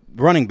 He's a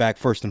running back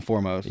first and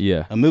foremost.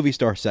 Yeah. A movie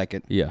star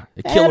second. yeah.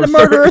 A And a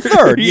murderer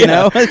third.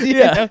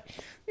 Yeah.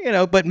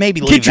 Yeah. But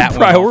maybe leave Get your that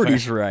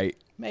priorities one off right.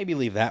 there. Maybe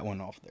leave that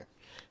one off there.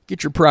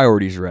 Get your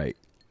priorities right.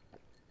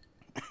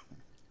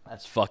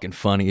 That's fucking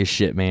funny as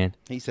shit, man.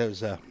 He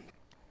says, oh,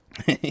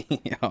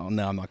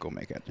 no, I'm not going to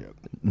make that joke.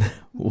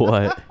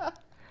 What?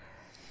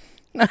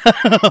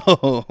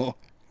 Oh.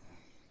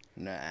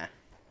 Nah.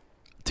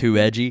 Too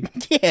edgy?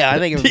 Yeah, I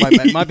think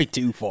it might be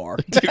too far.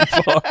 Too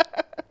far.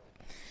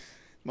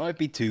 Might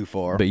be too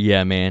far. But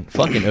yeah, man,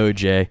 fucking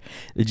OJ.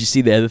 Did you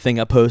see the other thing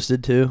I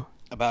posted too?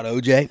 About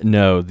OJ?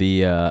 No,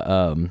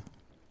 the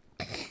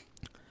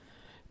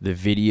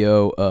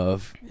video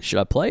of. Should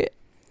I play it?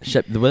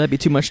 Would that be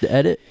too much to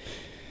edit?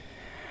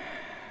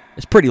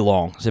 It's pretty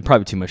long, so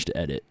probably too much to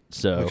edit.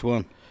 So Which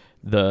one?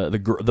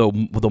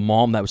 the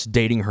mom that was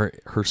dating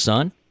her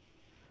son.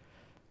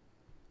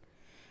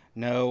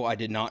 No, I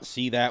did not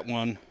see that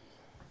one.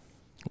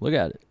 Look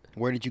at it.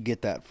 Where did you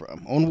get that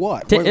from? On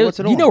what? What's What's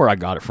it on? You know where I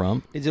got it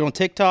from? Is it on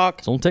TikTok?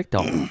 It's on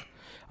TikTok.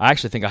 I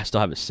actually think I still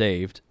have it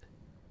saved.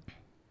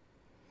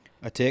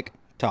 A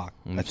tick-tock.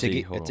 Let me I take see,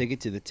 it. I hold on. take it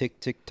to the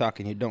tick-tock,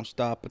 and you don't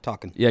stop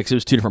talking. Yeah, because it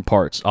was two different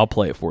parts. I'll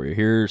play it for you.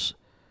 Here's.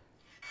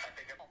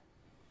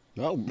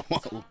 Oh,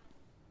 whoa.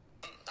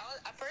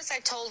 At first, I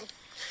told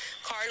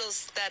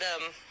Carlos that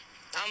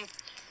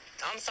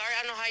I'm sorry.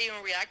 I don't know how you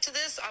even react to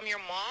this. I'm your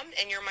mom,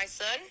 and you're my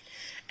son,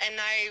 and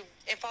I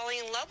am falling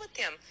in love with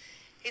him.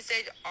 He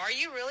said, "Are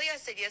you really?" I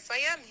said, "Yes, I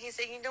am." He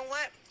said, "You know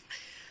what?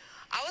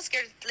 I was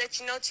scared to let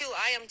you know too.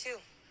 I am too.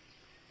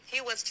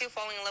 He was too,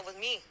 falling in love with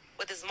me,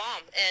 with his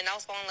mom, and I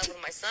was falling in love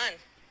with my son."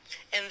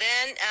 And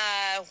then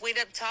we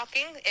ended up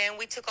talking, and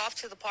we took off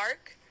to the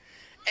park,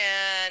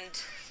 and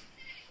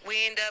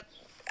we ended up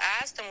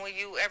asked him, "Will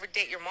you ever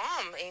date your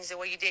mom?" And he said,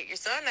 "Will you date your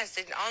son?" I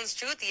said, "Honest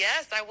truth,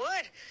 yes, I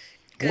would."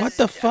 'Cause What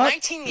the fuck?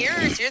 19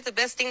 years, you're the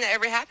best thing that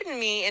ever happened to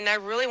me, and I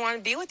really want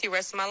to be with you the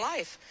rest of my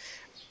life.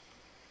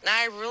 And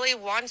I really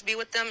want to be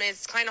with them.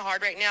 It's kind of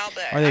hard right now,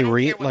 but Are they I don't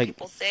real, care what like,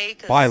 people say.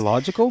 'Cause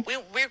biological?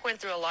 we're going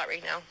through a lot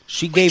right now.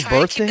 She We gave tried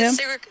birth to keep him?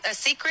 a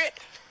secret,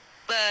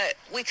 but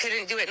we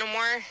couldn't do it no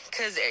more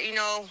because,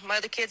 my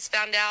other kids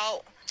found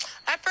out.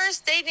 At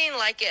first, they didn't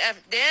like it.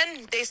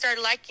 Then they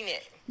started liking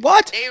it.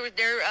 What?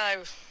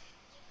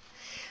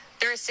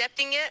 They're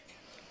accepting it,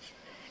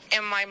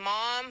 and my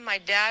mom, my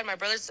dad, my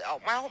brothers,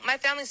 my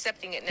family's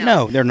accepting it now.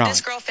 No, they're not.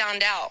 This girl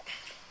found out.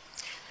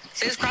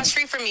 She was across the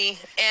street from me,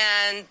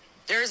 and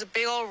there's a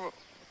big old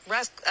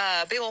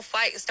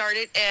fight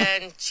started,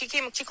 and she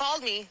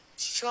called me.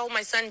 She told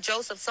my son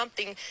Joseph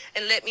something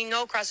and let me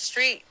know across the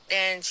street,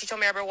 and she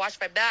told me I better watch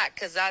my back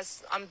because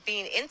I'm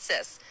being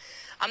incest.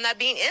 I'm not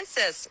being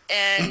incest,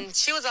 and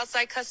she was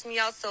outside cussing me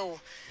out, so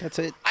That's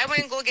it. I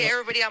went and go get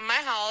everybody out of my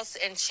house,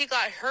 and she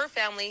got her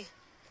family.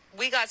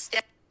 We got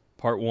stabbed.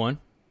 Part 1.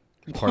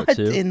 Part What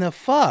 2. in the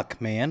fuck,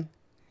 man?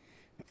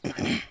 So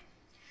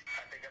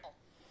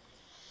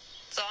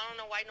I don't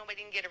know why why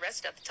nobody didn't get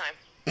arrested at the time.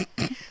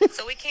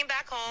 So we came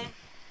back home,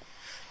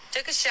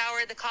 took a shower.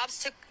 The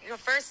cops took,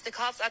 first the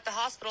cops at the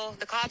hospital,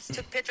 the cops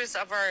took pictures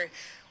of where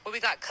we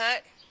got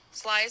cut,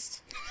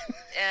 sliced.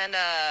 And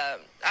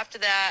after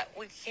that,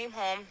 we came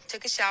home,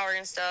 took a shower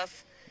and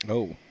stuff.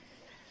 Oh.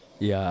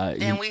 Yeah.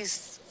 Then we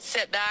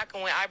sat back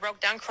and I broke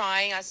down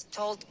crying. I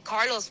told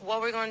Carlos, what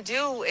we're going to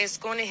do is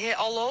going to hit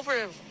all over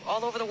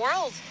the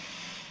world.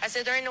 I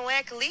said, there ain't no way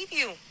I can leave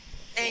you.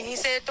 And he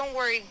said, don't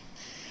worry.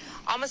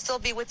 I'm going to still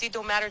be with you,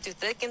 no matter through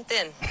thick and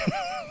thin.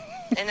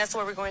 And that's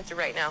what we're going through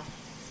right now.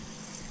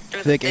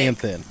 Through Thick and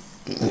thin.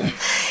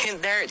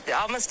 And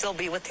I'm going to still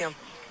be with him.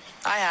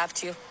 I have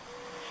to.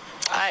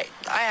 I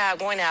am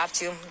going to have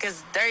to,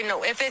 because there ain't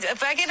no,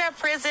 if I get out of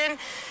prison,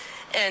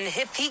 and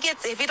if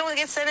he don't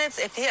get sentenced,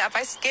 if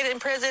I get in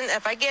prison,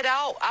 if I get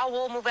out, I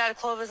will move out of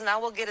Clovis and I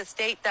will get a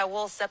state that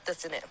will accept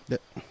us in it.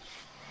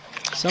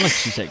 Sounds like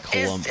she said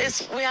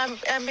Columbus.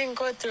 I've been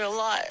going through a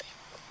lot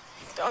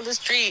on the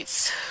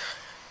streets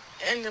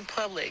and in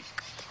public.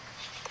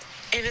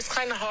 And it's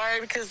kind of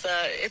hard because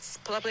it's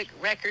public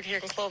record here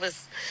in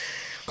Clovis.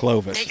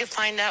 Clovis. They can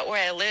find out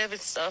where I live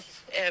and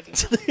stuff. And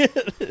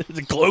Is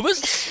it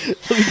Clovis?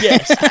 Let me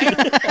guess.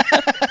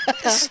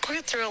 just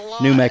going through a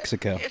lot. New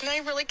Mexico. And I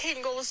really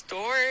can't go to the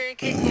store. I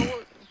can't go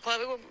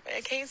public.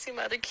 I can't see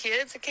my other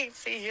kids. I can't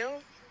see him.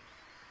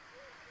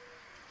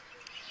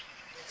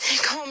 They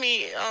call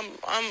me,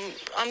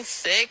 I'm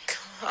sick.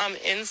 I'm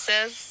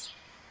incest.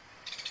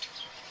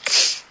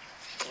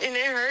 And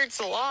it hurts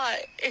a lot.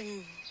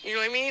 And you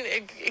know what I mean?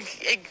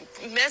 It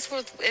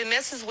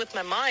messes with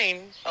my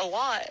mind a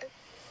lot.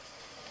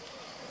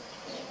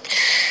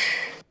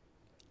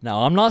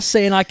 Now, I'm not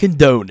saying I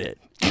condone it.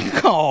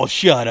 Oh,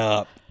 shut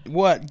up.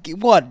 What?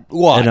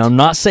 And I'm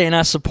not saying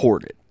I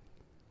support it.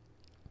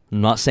 I'm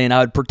not saying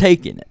I would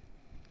partake in it.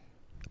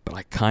 But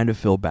I kind of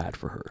feel bad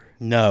for her.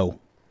 No,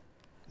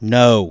 He's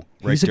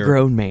a Richter.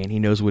 grown man. He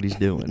knows what he's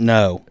doing.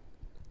 No.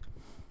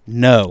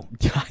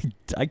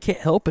 I can't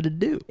help it to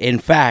do. In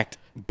fact,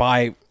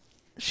 by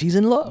She's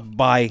in love.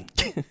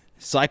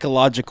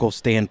 psychological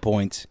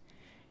standpoints,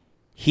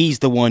 he's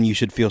the one you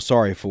should feel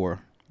sorry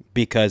for,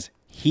 because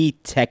he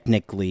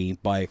technically,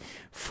 by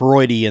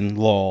Freudian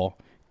law,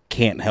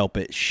 can't help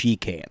it. She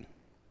can.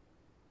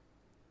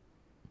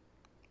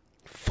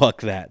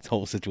 Fuck that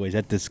whole situation.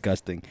 That's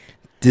disgusting.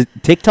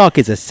 TikTok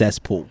is a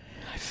cesspool.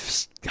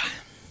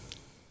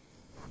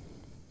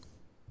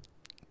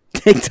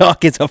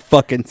 TikTok is a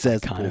fucking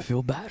cesspool. Kind of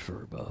feel bad for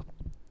her, bub.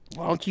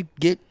 Why don't you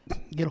get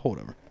a hold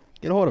of her?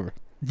 Get a hold of her.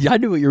 Yeah, I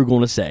knew what you were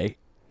going to say.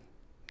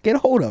 Get a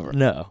hold of her.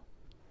 No.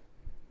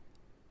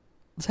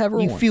 Let's have her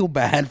You on. feel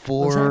bad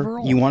for Let's have her. her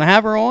on. You want to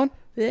have her on?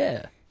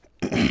 Yeah.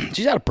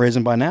 She's out of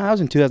prison by now. That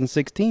was in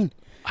 2016.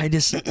 I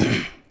just...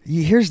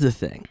 Here's the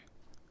thing.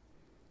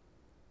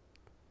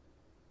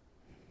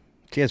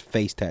 She has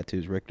face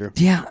tattoos, Richter.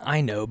 Yeah,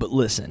 I know, but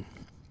listen.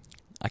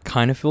 I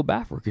kind of feel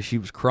bad for her because she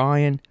was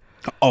crying.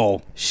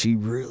 Oh. She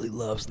really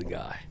loves the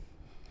guy.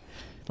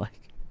 Like,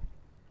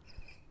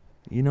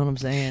 you know what I'm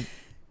saying?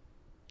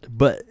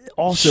 But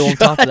also on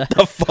top of that...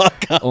 the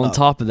fuck up. On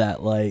top of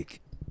that, like...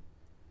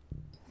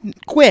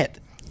 Quit.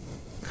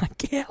 I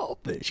can't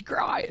help it. She's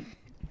crying.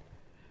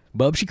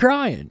 Bub, she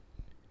crying.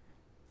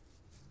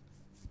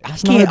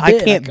 That's not a I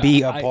bit. can't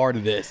be a part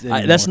of this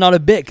anymore. That's not a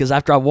bit, because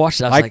after I watched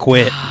it, I was I like...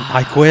 quit.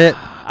 I quit.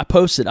 I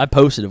posted,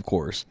 of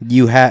course.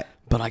 You had...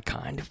 But I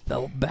kind of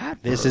felt bad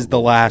for This her is a the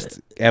little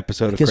last bit.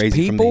 episode of Because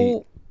Crazy from the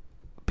Heat.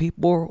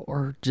 people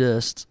are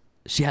just...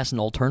 She has an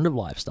alternative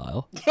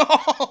lifestyle.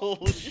 Oh,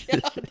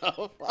 shut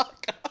the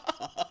fuck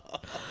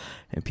up.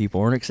 And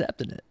people aren't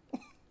accepting it.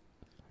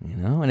 You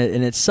know? And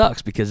it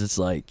sucks because it's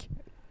like...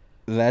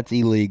 That's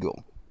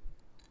illegal.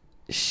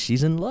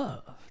 She's in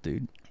love,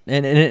 dude.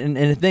 And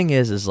the thing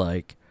is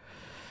like...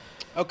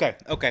 Okay.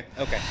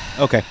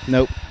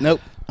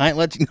 Nope. I ain't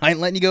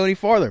letting you go any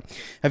farther.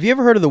 Have you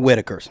ever heard of the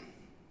Whitakers?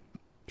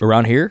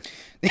 Around here?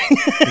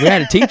 We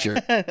had a teacher.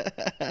 Is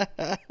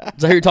that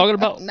who you're talking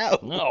about? No.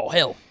 Oh,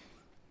 hell.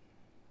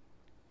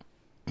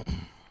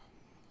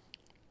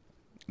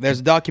 There's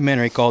a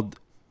documentary called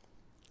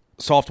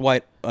Soft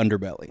White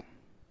Underbelly.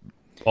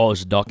 Oh,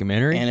 it's a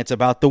documentary? And it's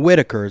about the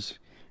Whitakers,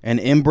 an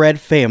inbred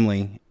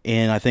family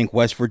in, I think,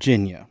 West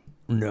Virginia.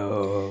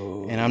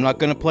 No. And I'm not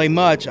going to play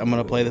much. I'm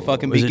going to play the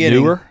fucking Was beginning.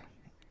 it newer?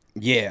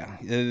 Yeah.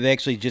 They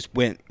actually just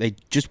went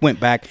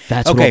back.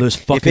 That's okay, what all those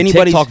if fucking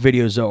anybody's- TikTok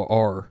videos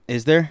are.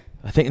 Is there?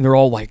 I think they're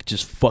all like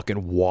just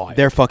fucking wild.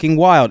 They're fucking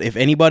wild. If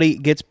anybody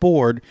gets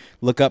bored,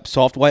 look up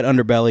Soft White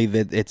Underbelly.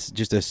 That it's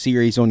just a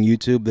series on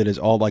YouTube that is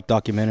all like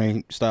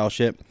documentary style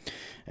shit.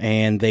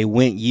 And they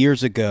went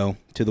years ago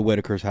to the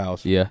Whitaker's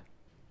house. Yeah.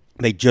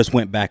 They just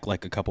went back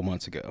like a couple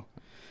months ago.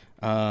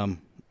 Come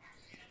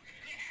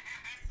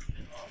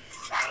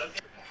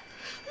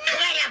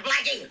here,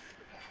 Blackie.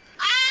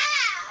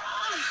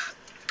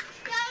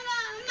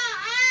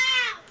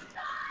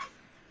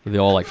 They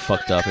all like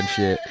fucked up and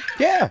shit.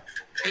 Yeah.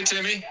 Hey,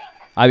 Timmy.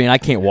 I mean, I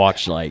can't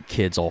watch like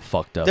kids all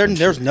fucked up. and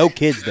There's shit. no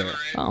kids there.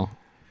 Oh.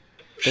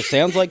 It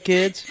sounds like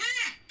kids.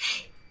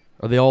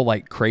 Are they all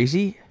like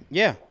crazy?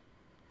 Yeah.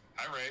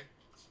 Hi, Ray.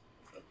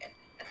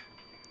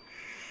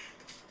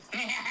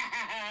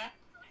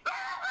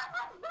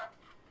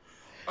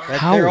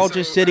 They're all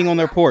just sitting on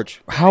their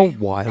porch. How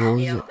wild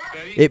is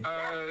it?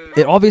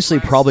 It obviously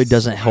probably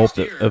doesn't help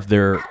of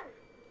their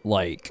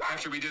like.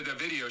 After we did that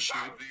video shoot,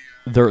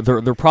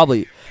 They're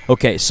probably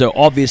okay. So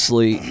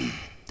obviously,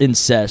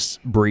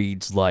 incest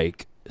breeds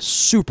like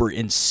super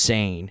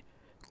insane,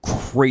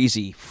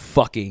 crazy,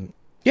 fucking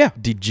Yeah,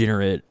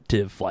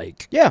 degenerative.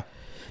 Like yeah.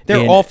 They're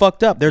And- all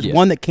fucked up. There's yeah.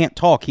 one that can't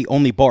talk. He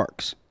only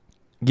barks.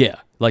 yeah,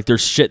 like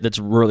there's shit that's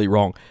really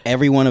wrong,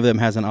 Every one of them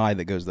has an eye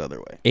that goes the other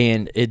way.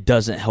 and it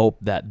doesn't help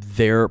that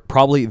their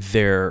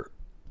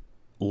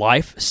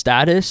life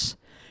status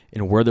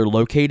and where they're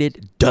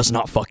located does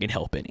not fucking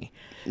help any.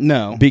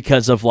 No.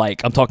 Because of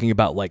like I'm talking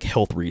about like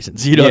health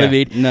reasons, you know what I Yeah.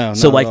 mean? No,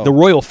 So not like at the all.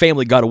 royal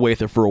family got away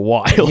with it for a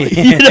while.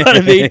 You know what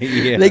I mean?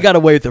 Yeah. They got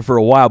away with it for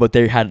a while, but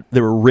they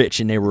were rich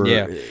and they were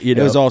Yeah, you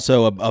know it was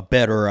also a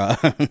better.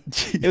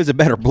 It was a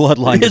better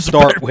bloodline to it's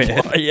start better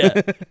with. blood,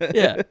 yeah,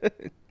 yeah.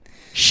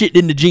 Shit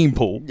in the gene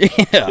pool.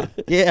 Yeah,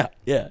 yeah.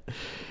 Yeah,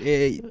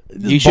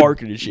 You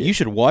barking and shit. You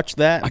should watch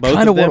that. I both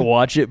kind of want them. to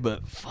watch it,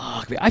 but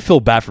fuck, man, I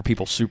feel bad for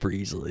people super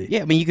easily.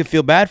 Yeah, I mean, you can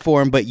feel bad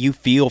for him, but you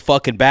feel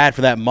fucking bad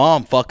for that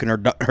mom fucking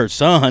her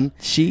son,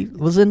 She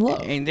was in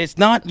love. and it's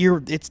not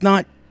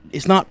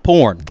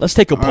porn. Let's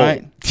take a All poll.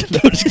 right.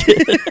 No, just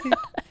kidding.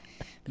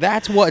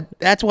 That's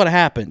what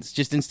happens.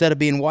 Just instead of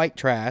being white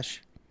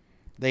trash,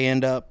 they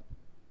end up.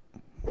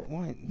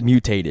 What?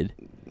 Mutated.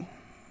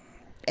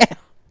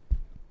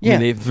 Yeah, I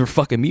mean, they're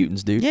fucking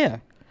mutants, dude. yeah.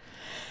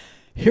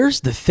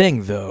 Here's the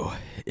thing, though,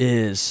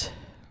 is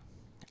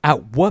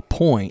at what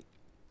point?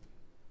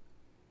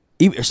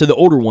 So the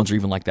older ones are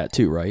even like that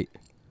too, right?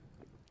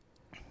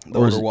 The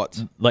Or is older it-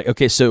 what's Like,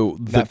 okay, so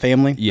that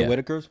family? yeah. The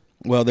Whitakers.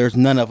 Well, there's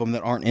none of them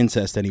that aren't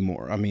incest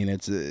anymore. I mean,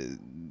 it's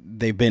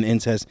they've been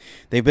incest.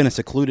 They've been a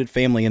secluded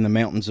family in the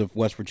mountains of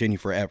West Virginia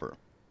forever.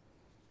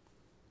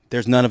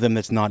 There's none of them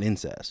that's not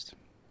incest.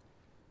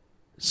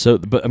 So,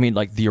 but I mean,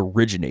 like the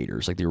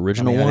originators, like the I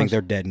original mean, I think ones,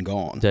 they're dead and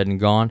gone. dead and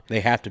gone.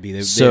 They have to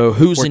be. So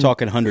who's we're in,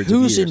 talking hundreds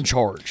Who's of years. in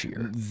charge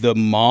here? The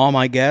mom,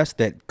 I guess,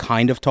 that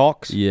kind of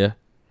talks. Yeah.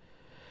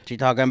 She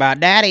talking about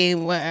Daddy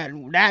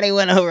went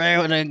over there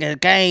with a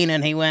cane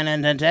and he went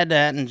and said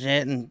that and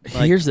shit. And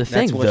like, Here's the that's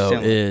thing, what it though,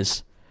 sounds like.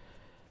 is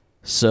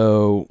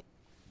so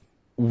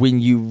when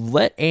you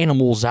let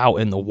animals out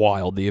in the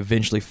wild, they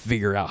eventually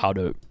figure out how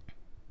to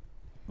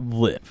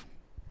live.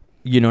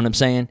 You know what I'm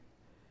saying?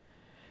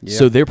 Yeah.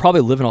 So they're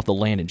probably living off the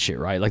land and shit,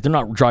 right? Like they're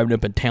not driving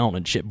up in town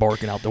and shit,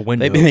 barking out the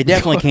window. They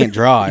definitely can't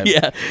drive.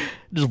 Yeah,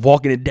 just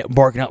walking and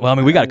barking out. Well, I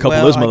mean, we got a couple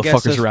Well, of those I guess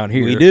motherfuckers that's- around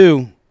here. We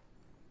do.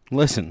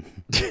 Listen.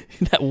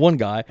 That one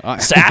guy,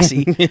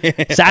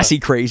 sassy,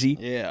 crazy,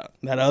 Yeah.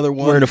 That other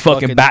one. wearing a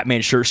fucking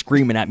Batman shirt,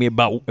 screaming at me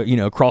about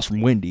across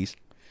from Wendy's.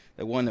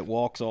 The one that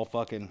walks all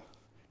fucking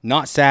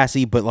not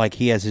sassy, but like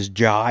he has his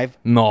jive.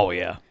 Oh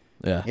yeah,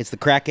 yeah, It's the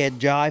crackhead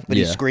jive, but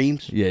he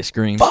screams. Yeah, he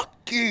screams. Fuck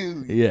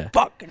you. Yeah,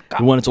 Fucking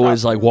the one that's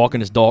always like walking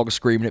his dog,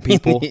 screaming at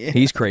people. Yeah.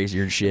 He's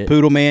crazier and shit.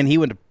 Poodle Man, he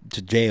went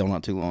to jail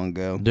not too long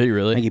ago. Did he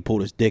really? I think he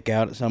pulled his dick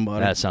out at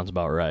somebody. That sounds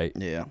about right.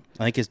 Yeah.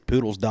 I think his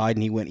poodles died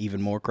and he went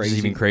even more This crazy. is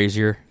even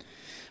crazier.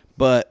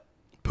 But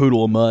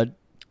Poodle of mud.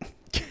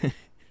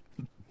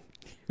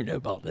 You know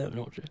about them,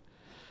 don't you?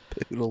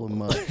 poodle of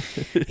mud.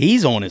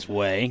 He's on his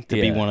way to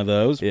be Yeah. one of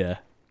those. Yeah.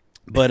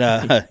 But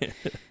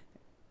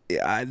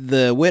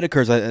the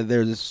Whitakers,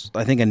 there's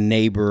I think a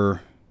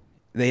neighbor.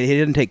 He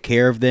didn't take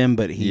care of them,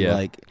 but he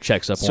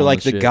checks up on So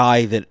like them the shit.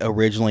 guy that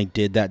originally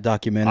did that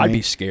documentary, I'd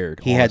be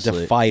scared. He had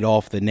honestly. to fight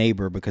off the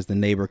neighbor because the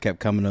neighbor kept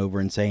coming over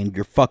and saying,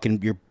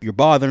 you're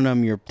bothering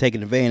them, you're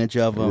taking advantage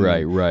of them,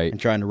 Right, right. and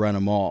trying to run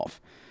them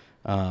off.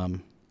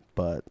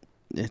 But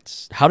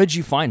it's How did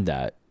you find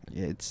that?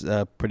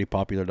 a pretty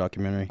popular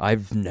documentary.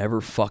 I've never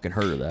fucking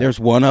heard of that. There's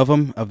one of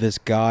them of this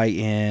guy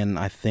in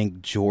I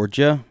think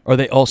Georgia. Are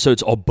they also?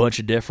 It's a bunch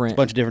of different, A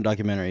bunch of different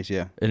documentaries.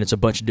 Yeah. and it's a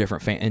bunch of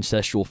different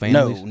incestual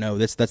families. No,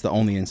 that's the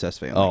only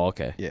incest family. Oh,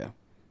 okay. Yeah.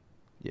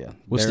 Yeah.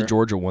 What's the They're-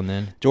 Georgia one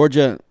then?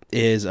 Georgia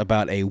is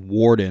about a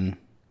warden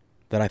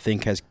that I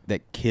think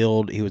that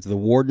killed. He was the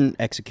warden,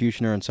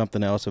 executioner, and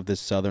something else of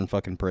this southern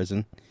fucking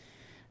prison.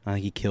 I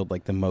think he killed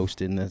like the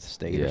most in the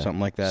state or Yeah. something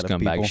like that. Of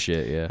Scumbag people.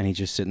 shit, yeah. And he's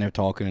just sitting there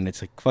talking, and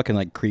it's like fucking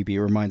like creepy. It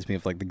reminds me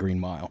of like the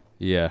Green Mile.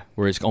 Yeah,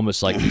 where it's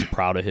almost like he's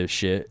proud of his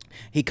shit.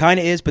 He kind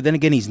of is, but then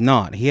again, he's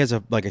not. He has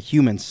a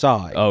human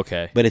side.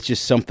 Okay. But it's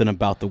just something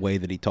about the way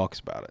that he talks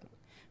about it,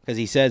 because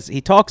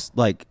he talks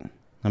like,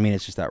 I mean,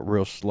 it's just that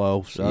real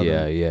slow southern.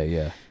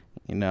 Yeah.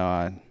 You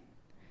know,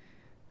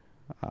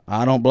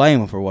 I don't blame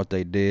them for what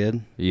they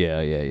did. Yeah.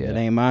 It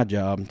ain't my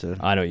job to.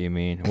 I know what you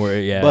mean. Where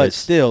yeah, But it's-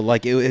 still,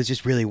 like it was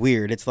just really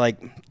weird. It's like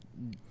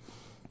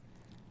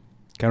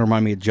kind of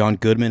remind me of John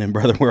Goodman and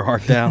Brother Where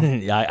Art Thou.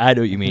 I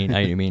know what you mean. I know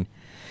what you mean.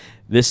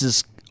 This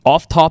is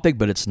off topic,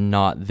 but it's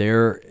not.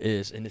 There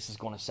is, and this is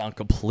going to sound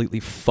completely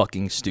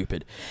fucking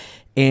stupid.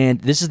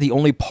 And this is the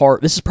only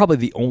part. This is probably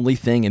the only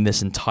thing in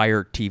this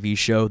entire TV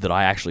show that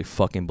I actually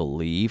fucking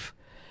believe.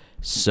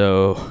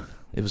 So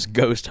it was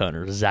Ghost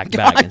Hunter, Zach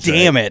God Baggins.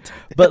 damn right? it!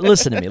 But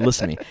listen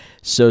to me.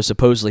 So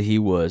supposedly he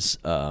was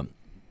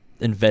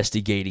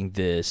investigating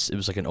this. It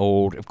was like an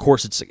old. Of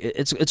course,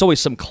 it's always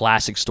some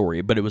classic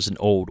story, but it was an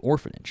old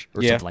orphanage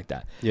or something like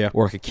that. Yeah.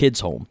 Or like a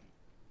kid's home.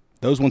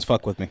 Those ones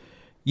fuck with me.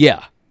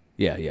 Yeah.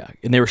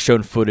 And they were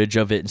showing footage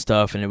of it and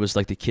stuff, and it was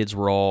like the kids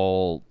were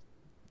all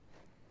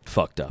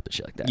fucked up and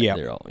shit like that. Yeah.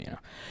 They're all,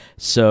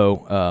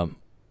 So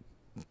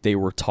he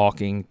was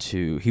talking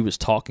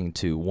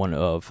to one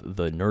of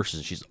the nurses,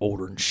 and she's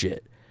older and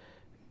shit.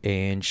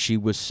 And she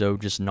was so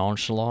just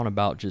nonchalant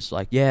about just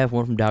like, yeah, if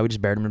one of them died, we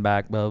just buried him in the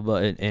back, blah, blah,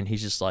 blah. And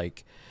he's just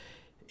like,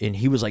 and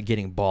he was like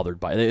getting bothered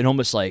by it. And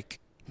almost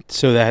like,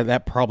 So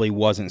that probably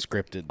wasn't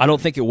scripted. I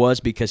don't think it was,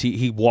 because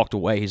he walked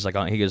away. He's like,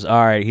 he goes,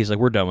 all right. He's like,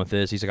 we're done with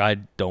this. He's like,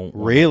 I don't.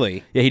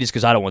 Really? Yeah, he just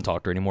goes, I don't want to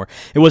talk to her anymore.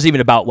 It wasn't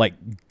even about like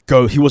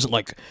he wasn't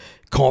like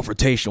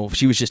confrontational.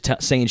 She was just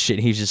saying shit.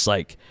 And he's just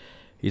like,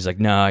 he's like,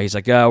 nah. He's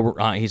like,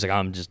 he's like,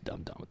 I'm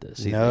done with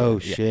this. No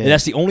shit. And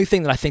that's the only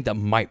thing that I think that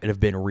might have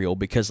been real,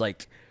 because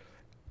like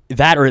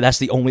that, or that's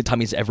the only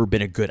time he's ever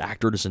been a good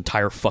actor in his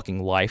entire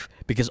fucking life,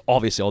 because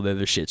obviously all the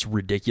other shit's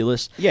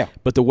ridiculous. Yeah.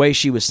 But the way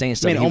she was saying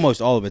stuff, I mean,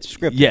 almost all of it's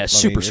scripted. yeah, I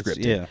super mean, it's-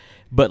 scripted. Yeah.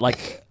 But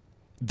like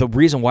the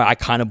reason why I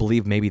kind of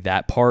believe maybe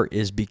that part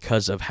is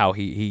because of how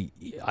he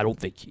I don't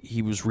think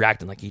he was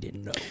reacting like he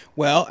didn't know.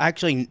 Well,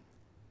 actually,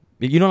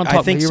 You know what I'm talking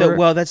I think about? so.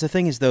 Well, that's the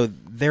thing is, though,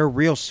 they're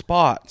real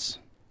spots.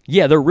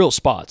 Yeah, they're real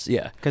spots.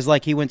 Yeah. Because,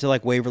 like, he went to,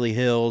 like, Waverly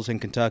Hills in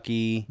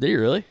Kentucky. Did you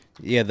really?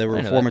 Yeah, the know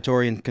that.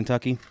 reformatory in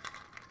Kentucky.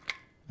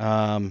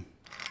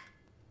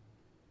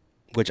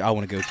 Which I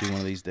want to go to one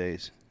of these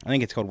days. I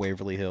think it's called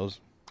Waverly Hills.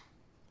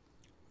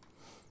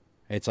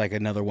 It's like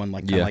another one,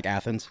 like kind of Yeah. like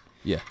Athens.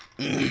 Yeah.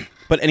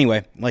 But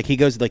anyway, like he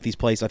goes to like these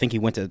places. I think he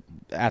went to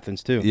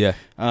Athens too. Yeah.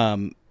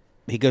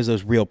 He goes to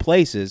those real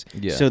places.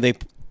 Yeah. So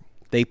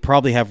they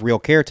probably have real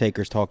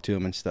caretakers talk to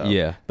him and stuff.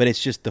 Yeah. But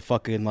it's just the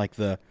fucking like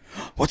the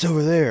what's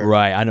over there.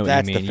 Right, I know what you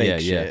That's mean. the fake Yeah,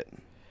 yeah. shit.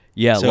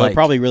 Yeah, So like, it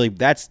probably really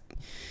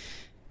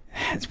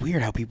it's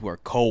weird how people are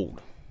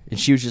cold. and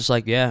she was just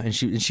like, yeah, and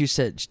she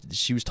said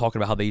she was talking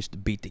about how they used to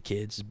beat the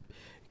kids.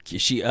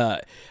 She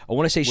I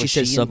want to say she Was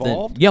said she something.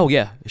 involved? Yeah, oh,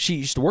 yeah, she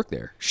used to work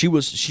there. She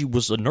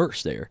was a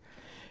nurse there,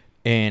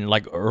 and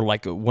like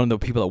one of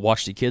the people that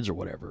watched the kids or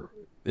whatever.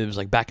 It was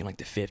like back in like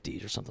the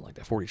 50s or something like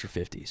that, 40s or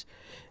 50s,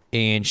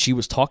 and she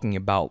was talking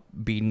about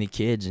beating the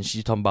kids, and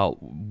she's talking about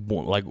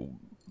like,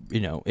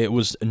 it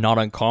was not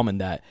uncommon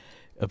that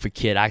if a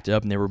kid acted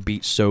up and they were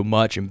beat so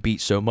much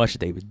that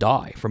they would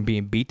die from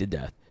being beat to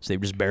death, so they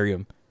would just bury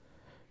them.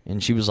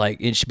 And she was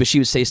like, but she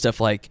would say stuff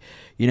like,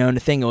 and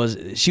the thing was,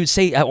 she would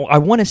say, I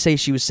want to say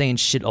she was saying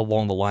shit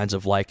along the lines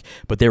of like,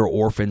 but they were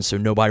orphans, so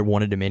nobody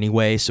wanted them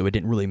anyway, so it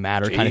didn't really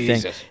matter, kind of thing.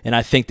 Jesus. And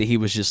I think that he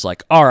was just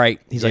like, all right,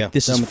 he's Yeah, like,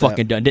 this done is with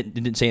fucking that. done.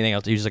 Didn't say anything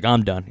else. He was like,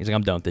 I'm done. He's like,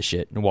 I'm done with this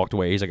shit, and walked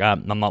away. He's like,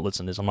 I'm not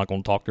listening to this. I'm not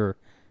going to talk to her.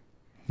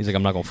 He's like,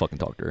 I'm not going to fucking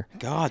talk to her.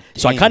 God.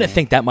 So I kind of damn.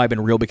 think that might have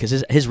been real,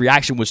 because his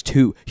reaction was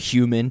too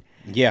human.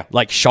 Yeah.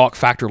 Like shock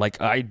factor, like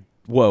I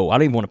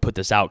don't even want to put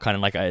this out, kind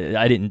of like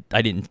I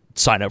didn't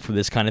sign up for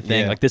this kind of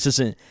thing. Yeah. Like this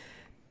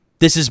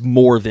is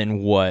more than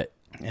what.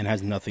 And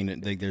has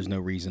nothing to, there's no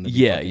reason to be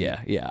Yeah, fucking-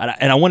 yeah.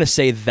 And I want to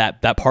say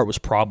that part was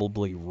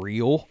probably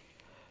real.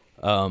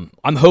 I'm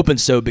hoping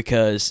so,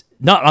 because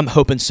not I'm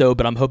hoping so,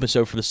 but I'm hoping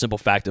so for the simple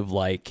fact of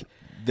like,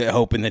 They're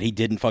hoping that he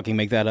didn't fucking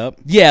make that up.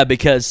 yeah,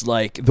 because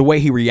like the way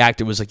he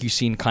reacted was like, you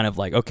seen kind of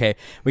like, okay,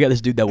 we got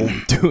this dude that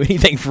won't do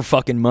anything for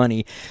fucking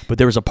money, but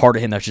there was a part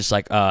of him that's just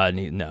like,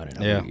 no.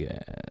 Yeah.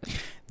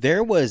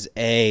 There was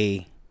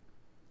a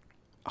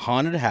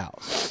haunted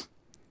house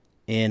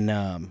in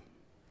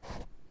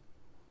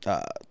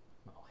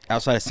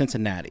outside of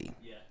Cincinnati.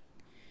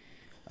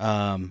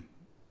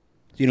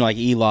 Like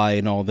Eli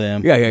and all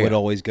them Yeah. would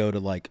always go to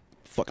like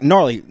fuck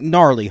gnarly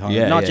haunted,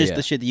 Yeah, not yeah, just yeah.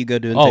 the shit that you go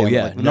to in Oh, town,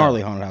 yeah, like no.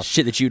 gnarly haunted house,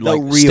 Shit that you'd, The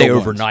like, real stay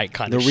ones. overnight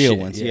kind the of real shit,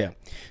 ones, yeah.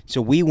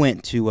 So we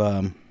went to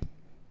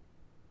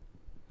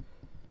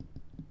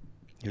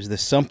it was the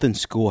something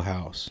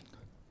schoolhouse.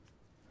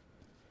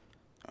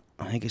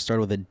 I think it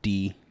started with a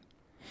D.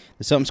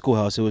 The something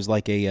schoolhouse. It was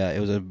like it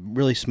was a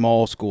really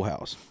small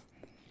schoolhouse,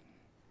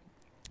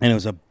 and it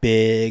was a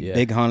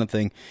big haunted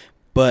thing.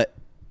 But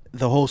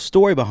the whole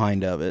story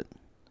behind of it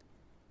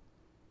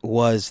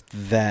was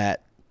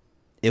that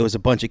it was a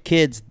bunch of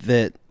kids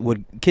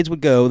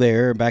would go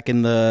there back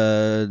in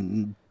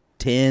the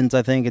 10s,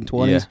 I think, and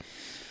 20s,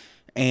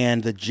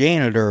 and the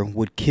janitor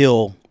would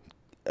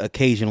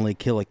occasionally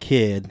kill a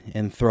kid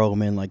and throw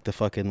him in like the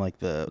fucking like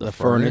the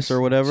furnace or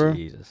whatever.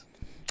 Jesus.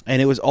 And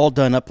it was all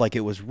done up like it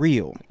was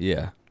real.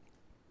 Yeah.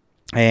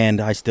 And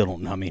I still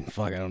don't know. I mean,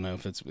 fuck, I don't know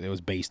if it was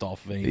based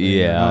off of anything.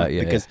 Yeah, or not,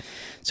 yeah, because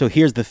so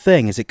here's the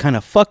thing: is it kind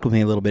of fucked with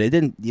me a little bit. It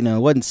didn't, it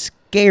wasn't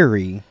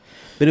scary,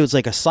 but it was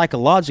like a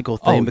psychological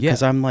thing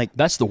because I'm like,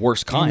 that's the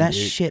worst kind. that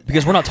dude. shit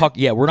because we're not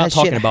talking. Yeah, we're not that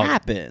talking shit about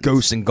happens.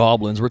 ghosts and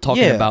goblins. We're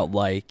talking Yeah. about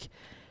like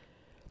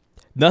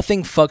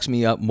nothing fucks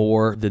me up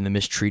more than the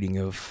mistreating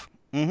of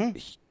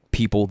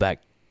people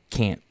that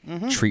can't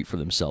treat for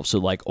themselves. So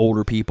like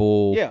older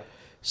people. Yeah.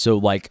 So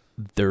like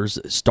there's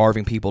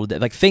starving people to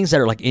death, like things that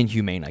are like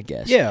inhumane, I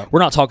guess. Yeah.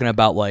 We're not talking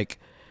about like,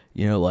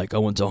 you know, like I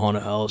went to a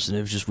haunted house and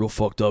it was just real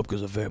fucked up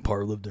because a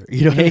vampire lived there.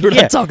 You know, we're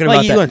Yeah, not talking like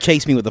about you're that. gonna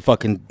chase me with a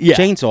fucking Yeah,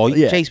 chainsaw.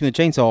 You yeah. chase me with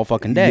a chainsaw all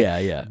fucking day. Yeah,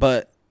 yeah.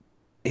 But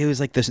it was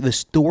like the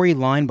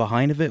storyline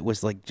behind of it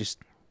was like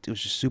it was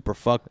just super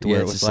fucked. Yeah, Where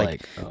it it's was just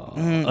like,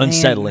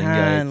 unsettling.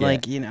 Man, yeah.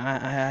 like you know, I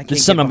can't. This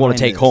is something get I'm gonna behind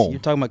take this. home. You're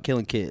talking about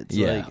killing kids.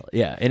 Yeah, like,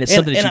 yeah, and it's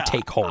something that you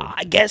take home.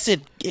 I guess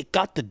it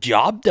got the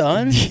job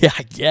done. Yeah,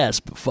 I guess,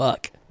 but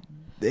fuck.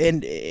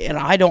 and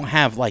I don't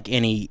have like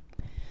any,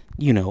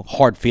 you know,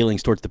 hard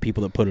feelings towards the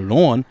people that put it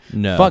on.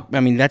 No. Fuck. I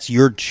mean, that's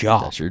your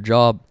job. That's your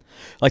job.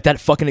 Like that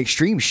fucking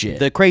extreme shit.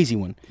 The crazy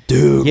one,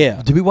 Dude.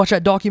 Yeah. Did we watch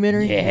that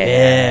documentary?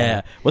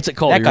 Yeah. What's it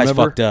called? that You guy's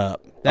remember? fucked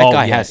up. That Oh,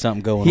 guy yeah. has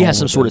something going on. He has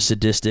some with sort him. of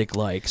sadistic,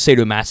 like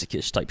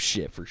sadomasochist type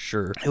shit for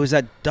sure. It was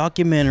that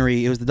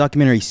documentary. It was the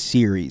documentary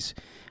series.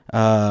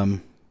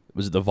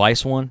 Was it the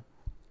Vice one?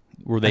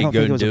 Where they I don't go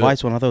think it and was do a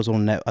Vice one. I thought it was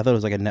on net. I thought it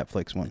was like a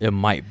Netflix one. It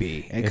might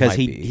be. Because It might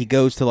he be.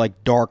 goes to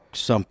like dark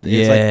something.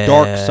 It's like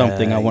dark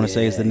something. I want to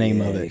say is the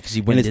name of yeah, it. 'cause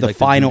he went And it's and did, the like, the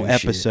final voodoo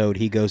shit. episode.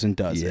 He goes and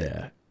does it.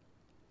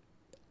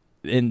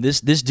 Yeah. And this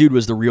dude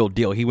was the real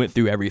deal. He went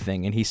through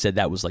everything, and he said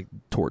that was like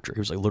torture. He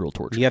was like literal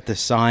torture. You have to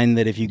sign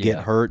that if you get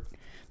Yeah. hurt.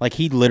 Like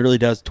he literally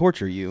does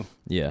torture you.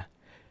 Yeah.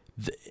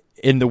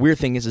 And the weird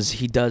thing is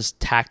he does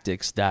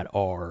tactics that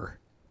are.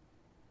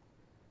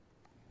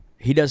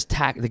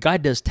 The guy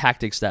does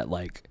tactics that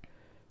like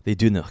they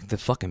do in the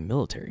fucking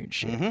military and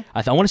shit. Mm-hmm.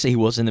 I want to say he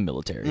was in the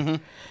military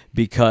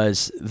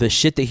because the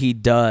shit that he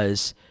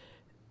does,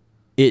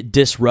 it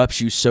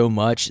disrupts you so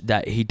much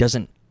that he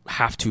doesn't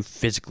have to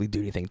physically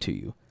do anything to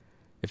you.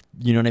 If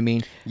you know what I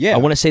mean? Yeah. I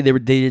want to say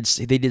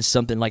they did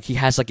something like he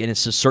has like, and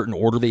it's a certain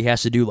order that he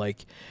has to do,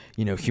 like,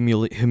 you know,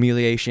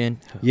 humiliation.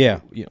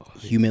 Yeah. You know,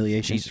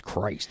 Humiliation. Jesus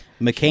Christ.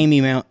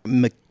 McCamey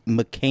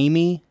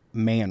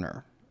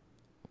Manor.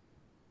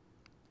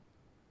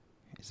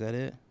 Is that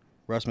it?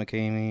 Russ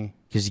McCamey.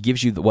 Because he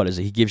gives you what is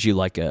it? He gives you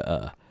like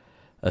a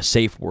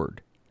safe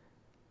word,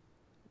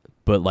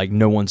 but like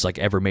no one's like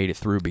ever made it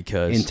through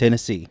because In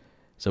Tennessee.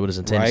 So it is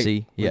in Right?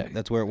 Tennessee. Yeah.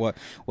 That's where it was.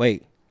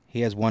 Wait.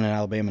 He has one in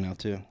Alabama now,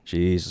 too.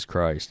 Jesus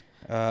Christ.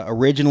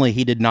 Originally,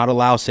 he did not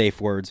allow safe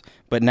words,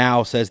 but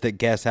now says that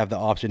guests have the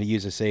option to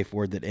use a safe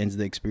word that ends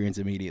the experience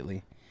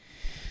immediately.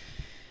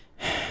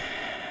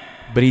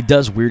 But he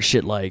does weird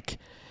shit like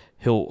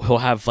he'll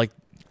have like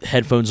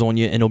headphones on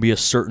you and it'll be a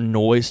certain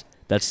noise.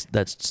 That's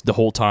the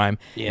whole time.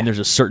 Yeah. And there's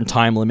a certain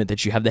time limit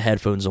that you have the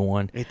headphones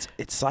on. It's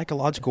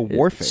psychological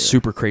warfare.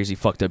 Super crazy,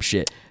 fucked up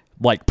shit.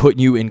 Like putting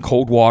you in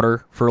cold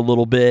water for a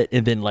little bit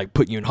and then like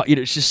putting you in hot. You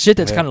know, it's just shit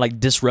that's kind of like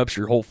disrupts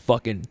your whole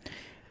fucking.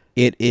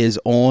 It is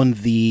on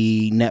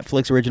the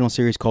Netflix original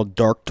series called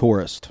Dark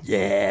Tourist.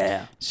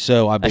 Yeah.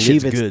 So I That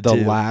believe shit's it's good, the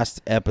too. last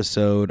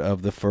episode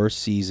of the first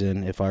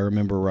season, if I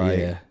remember right.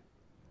 Yeah.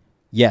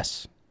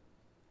 Yes.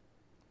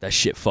 That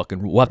shit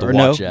fucking. We'll have to Or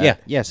watch no? that. Yeah.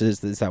 Yes, it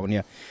is. It's that one.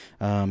 Yeah.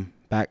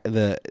 Back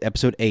the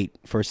episode 8,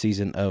 first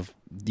season of.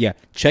 Yeah.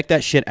 Check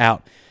that shit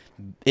out.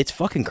 It's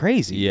fucking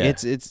crazy. Yeah.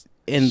 It's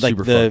and like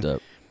Super fucked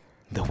up.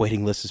 the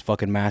waiting list is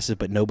fucking massive,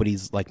 but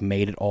nobody's like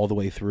made it all the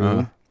way through.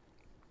 Uh-huh.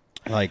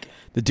 Like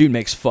The dude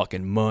makes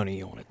fucking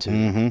money on it too.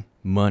 Mm-hmm.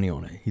 Money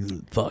on it. He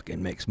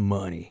fucking makes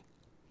money.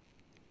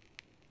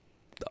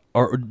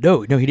 Or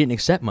no, he didn't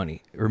accept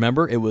money.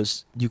 Remember, it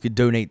was you could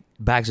donate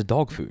bags of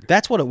dog food.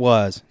 that's what it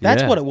was.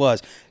 That's Yeah. what it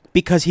was.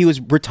 Because he was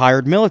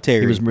retired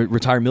military. He was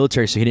retired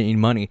military, so he didn't need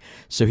money.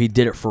 So he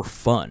did it for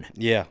fun.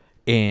 Yeah.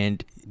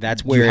 And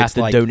That's where you have it's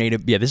to like donate.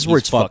 Yeah, this is where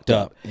he's it's fucked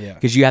up. Yeah.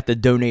 because you have to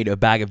donate a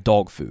bag of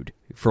dog food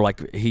for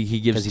like he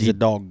gives. Because he's a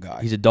dog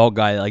guy. He's a dog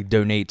guy that like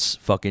donates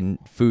fucking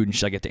food and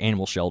shit like at the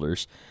animal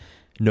shelters.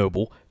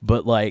 Noble,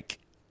 but like,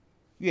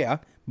 Yeah,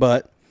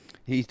 but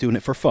he's doing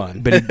it for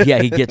fun. but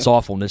he gets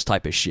off on this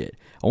type of shit.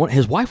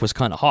 His wife was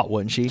kind of hot,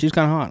 wasn't she? She was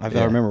kind of hot, if I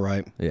Yeah. remember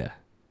right. Yeah,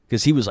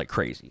 because he was like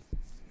crazy.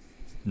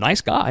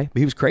 Nice guy, but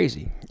he was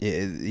crazy.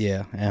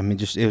 Yeah, I mean,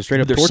 just it was straight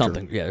up There's torture.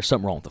 something, there's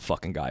something wrong with the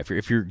fucking guy.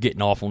 If you're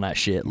getting off on that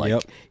shit, like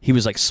Yep. he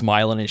was like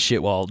smiling and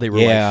shit while they were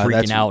Yeah, like freaking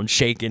that's- out and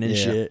shaking and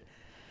yeah. shit.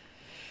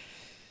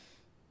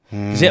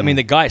 'Cause, I mean,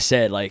 the guy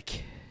said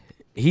like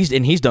he's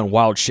done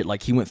wild shit.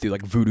 Like he went through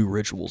like voodoo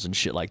rituals and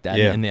shit like that.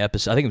 Yeah. In the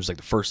episode, I think it was like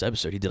the first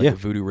episode, he did like Yeah. a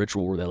voodoo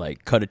ritual where they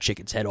like cut a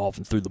chicken's head off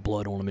and threw the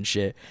blood on him and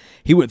shit.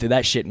 He went through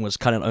that shit and was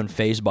kind of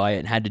unfazed by it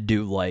and had to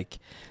do like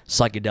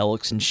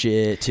psychedelics and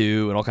shit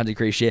too and all kinds of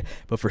crazy shit.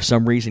 But for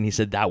some reason, he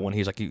said that one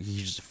he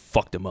just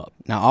fucked him up.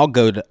 Now I'll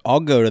go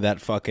to that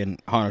fucking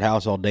haunted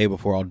house all day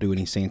before I'll do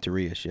any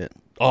Santeria shit.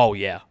 Oh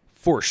yeah,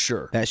 for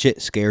sure. That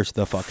shit scares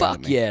the fuck out of Fuck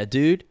me. yeah,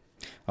 dude.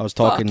 I was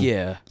talking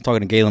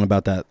talking to Galen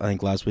about that I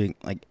think last week.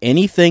 Like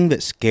anything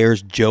that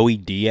scares Joey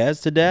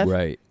Diaz to death,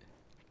 Right.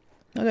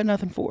 I got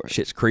nothing for it.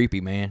 Shit's creepy,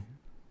 man.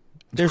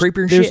 It's There's, creepier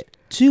than there's shit.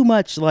 too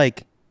much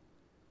like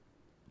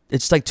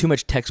It's like too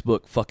much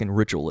textbook fucking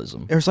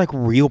ritualism. there's like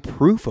real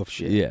proof of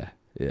shit. Yeah,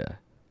 yeah.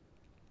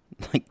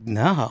 Like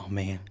no,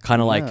 man.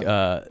 Kind of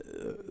No.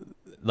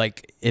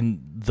 like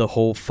in the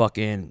whole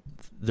fucking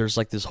there's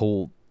like this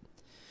whole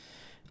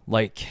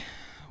like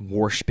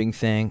worshiping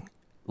thing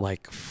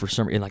like for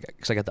some reason, like,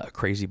 cause I got that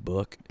crazy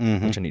book,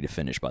 Mm-hmm. which I need to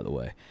finish, by the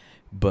way.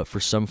 But for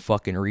some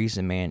fucking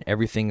reason, man,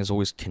 everything is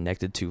always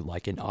connected to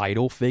like an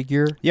idol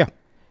figure Yeah.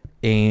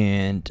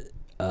 and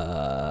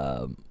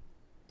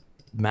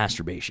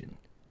masturbation.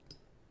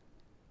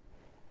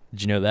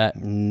 Did you know that? I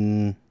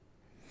know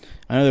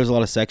there's a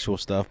lot of sexual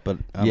stuff, but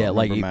I don't remember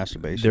like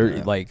masturbation. There,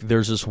 yeah. like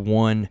there's this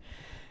one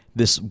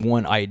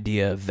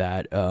idea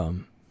that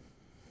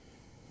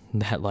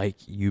that like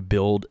you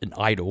build an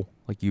idol,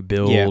 like you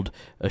build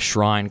a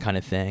shrine kind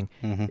of thing,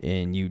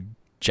 and you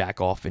jack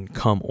off and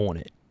come on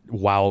it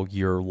while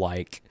you're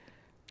like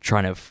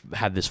trying to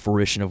have this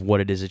fruition of what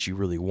it is that you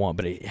really want.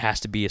 But it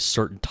has to be a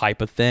certain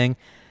type of thing,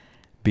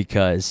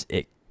 because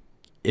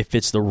if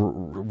it's the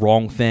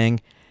wrong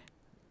thing,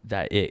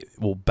 that it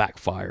will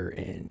backfire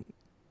and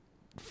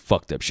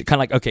fucked up shit. Kind of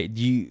like,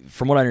 okay,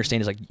 from what I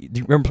understand is like, do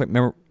you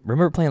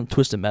remember playing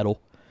Twisted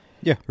Metal?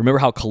 Yeah. Remember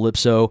how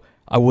Calypso,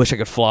 I wish I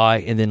could fly,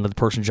 and then the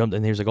person jumped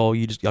and he was like, oh,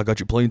 I got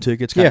your plane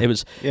tickets. Yeah. It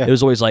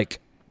was always like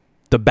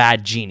the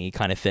bad genie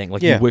kind of thing.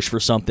 Like you wish for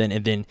something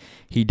and then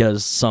he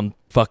does some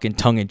fucking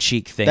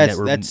tongue-in-cheek thing.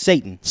 That's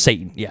Satan.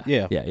 Satan, yeah.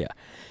 Yeah. Yeah.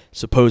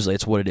 Supposedly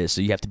it's what it is.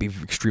 So you have to be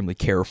extremely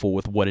careful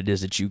with what it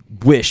is that you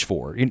wish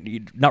for.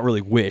 You not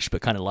really wish,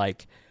 but kind of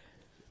like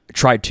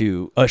try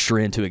to usher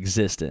into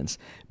existence,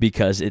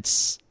 because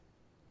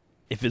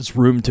if it's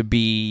room to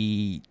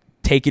be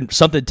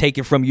something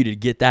taken from you to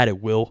get that,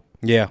 it will.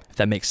 Yeah. If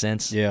that makes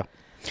sense. Yeah.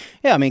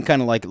 Yeah, I mean,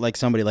 kind of like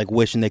somebody like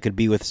wishing they could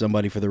be with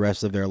somebody for the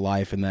rest of their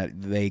life, and that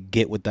they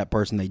get with that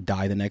person, they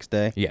die the next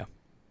day. Yeah.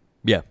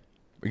 Yeah.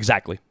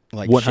 Exactly.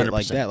 Like 100%. shit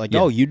like that. Like,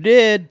 yeah. oh, you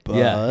did, but...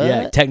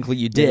 Yeah. Technically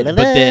you did,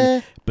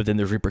 but then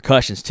there's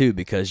repercussions too,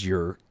 because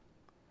you're...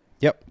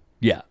 Yep.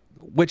 Yeah.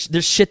 Which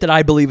there's shit that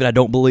I believe and I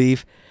don't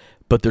believe,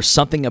 but there's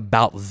something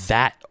about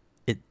that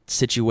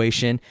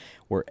situation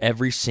where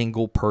every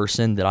single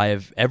person that I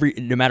have,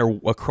 no matter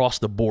across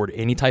the board,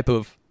 any type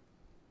of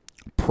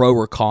pro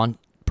or con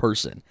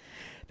person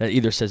that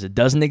either says it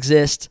doesn't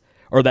exist,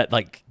 or that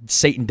like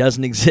Satan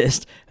doesn't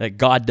exist, that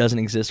God doesn't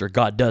exist, or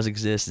God does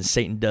exist and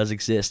Satan does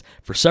exist,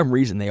 for some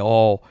reason they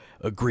all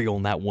agree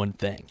on that one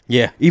thing.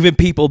 Yeah. Even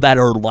people that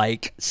are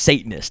like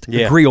Satanist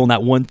agree on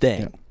that one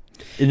thing. Yeah.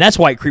 And that's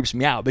why it creeps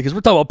me out, because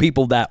we're talking about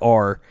people that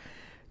are,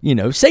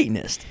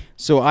 Satanist.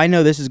 So I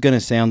know this is going to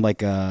sound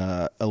like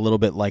a little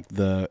bit like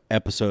the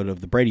episode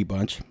of the Brady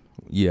Bunch.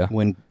 Yeah.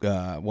 When,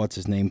 what's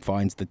his name,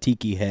 finds the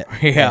tiki head.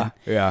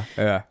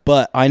 Yeah.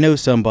 But I know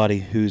somebody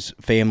whose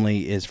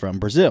family is from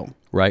Brazil.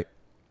 Right.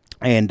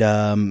 And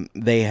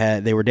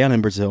they were down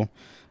in Brazil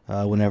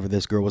whenever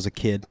this girl was a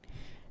kid.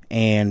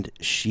 And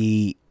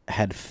she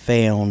had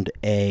found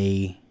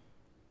a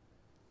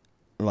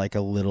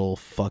little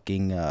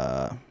fucking...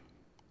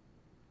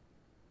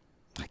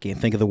 I can't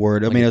think of the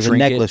word. I mean, it was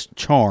trinket? A necklace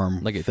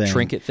charm. Like a thing.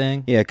 Trinket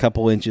thing? Yeah, a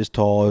couple inches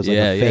tall. It was like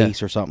a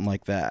face or something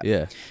like that.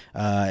 Yeah.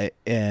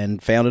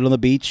 And found it on the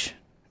beach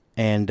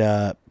and,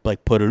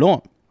 put it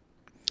on.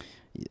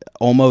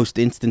 Almost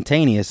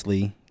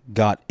instantaneously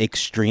got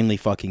extremely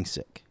fucking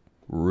sick.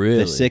 Really?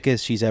 The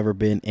sickest she's ever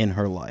been in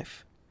her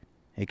life.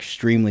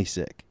 Extremely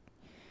sick.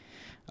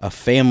 A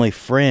family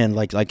friend,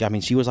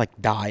 she was like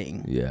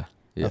dying. Yeah.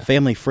 A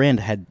family friend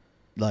had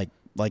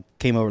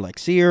came over,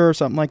 see her or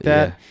something like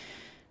that. Yeah.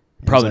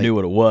 Probably knew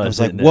what it was. I was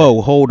like,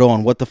 whoa, hold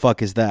on. What the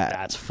fuck is that?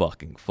 That's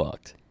fucking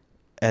fucked.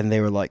 And they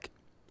were like,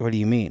 what do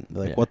you mean?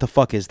 Like, what the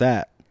fuck is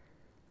that?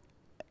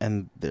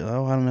 And I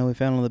don't know. We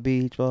found it on the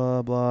beach,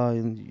 blah, blah.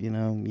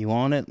 And, you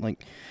want it?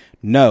 Like,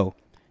 no.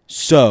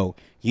 So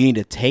you need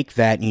to take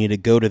that. You need to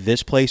go to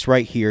this place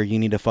right here. You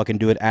need to fucking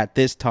do it at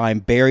this time.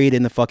 Bury it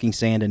in the fucking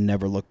sand and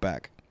never look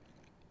back.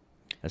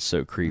 That's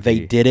so creepy. They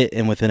did it,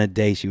 and within a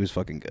day, she was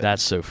fucking good.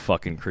 That's so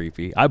fucking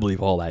creepy. I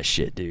believe all that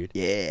shit, dude.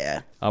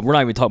 Yeah. We're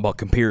not even talking about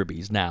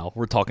comparables now.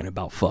 We're talking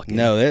about fucking...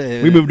 No,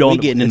 we moved on.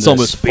 It's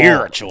almost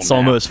spiritual fall. It's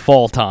almost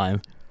fall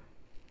time.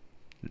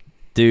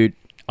 Dude,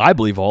 I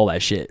believe all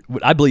that shit.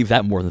 I believe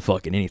that more than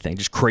fucking anything.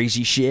 Just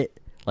crazy shit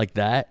like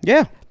that.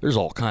 Yeah. There's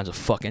all kinds of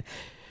fucking...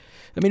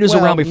 I mean, it was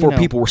around before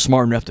people were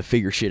smart enough to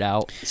figure shit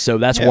out. So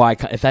that's why,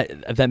 if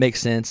that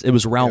makes sense, it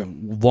was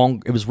around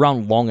long. It was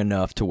around long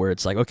enough to where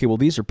it's like, okay, well,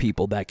 these are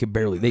people that could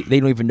barely. They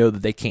don't even know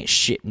that they can't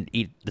shit and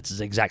eat. That's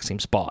the exact same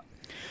spot.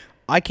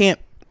 I can't.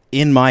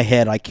 In my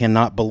head, I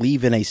cannot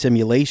believe in a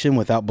simulation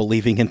without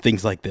believing in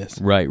things like this.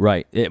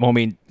 Right.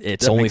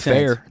 It's only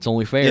fair. It's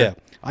only fair. Yeah.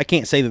 I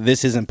can't say that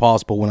this isn't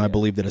possible when I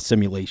believe that a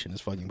simulation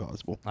is fucking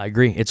possible. I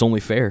agree. It's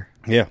only fair.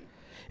 Yeah.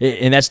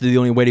 And that's the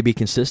only way to be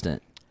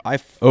consistent.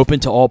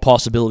 Open to all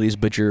possibilities,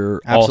 but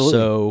you're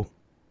also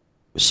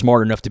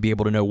smart enough to be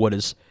able to know what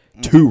is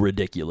too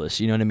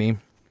ridiculous. You know what I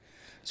mean?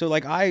 So,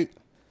 I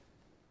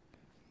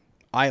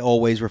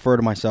always refer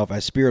to myself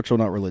as spiritual,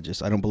 not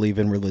religious. I don't believe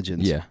in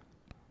religions. Yeah.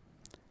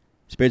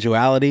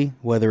 Spirituality,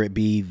 whether it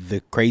be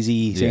the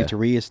crazy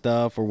Santeria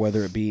stuff or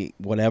whether it be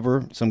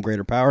whatever, some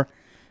greater power,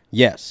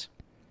 yes.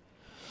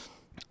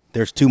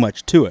 There's too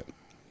much to it.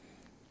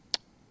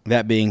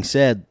 That being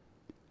said,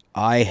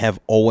 I have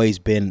always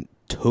been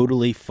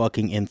totally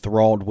fucking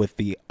enthralled with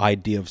the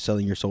idea of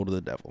selling your soul to the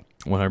devil.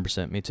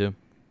 100%. Me too.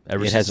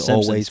 Ever It since has The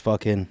Simpsons. always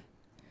fucking.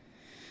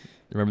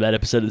 Remember that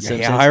episode of The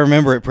Simpsons? Yeah, I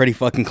remember it pretty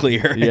fucking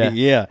clear. Yeah.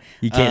 yeah.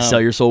 You can't sell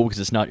your soul because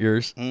it's not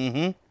yours.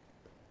 Mm-hmm.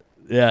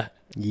 Yeah.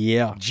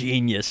 Yeah.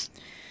 Genius.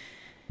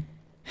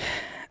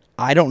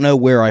 I don't know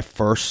where I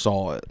first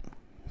saw it,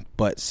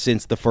 but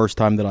since the first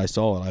time that I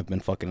saw it, I've been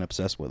fucking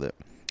obsessed with it,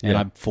 and Yeah.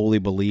 I fully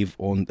believe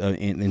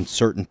in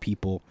certain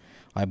people.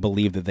 I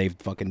believe that they've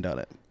fucking done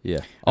it. Yeah.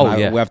 And Oh,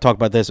 yeah. I've talked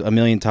about this a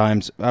million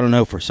times. I don't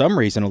know, for some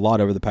reason, a lot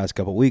over the past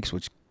couple of weeks,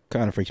 which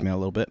kind of freaks me out a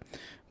little bit,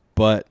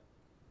 but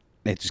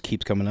it just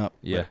keeps coming up.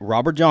 Yeah. But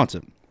Robert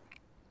Johnson.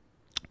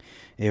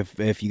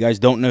 If you guys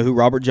don't know who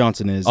Robert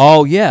Johnson is,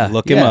 Oh, yeah.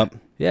 Look him Yeah. up.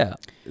 Yeah.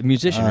 A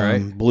musician,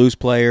 right? blues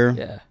player.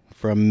 Yeah.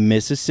 From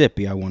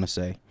Mississippi, I want to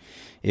say.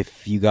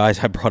 If you guys,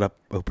 I brought up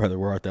Oh Brother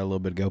Where Art Thou a little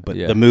bit ago, but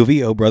Yeah. the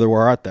movie Oh Brother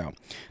Where Art Thou,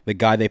 the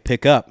guy they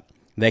pick up,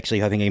 they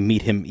actually, I think they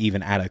meet him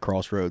even at a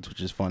crossroads, which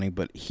is funny,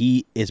 but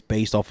he is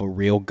based off a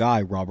real guy,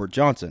 Robert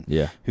Johnson,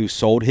 Yeah. who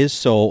sold his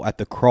soul at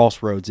the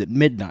crossroads at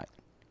midnight.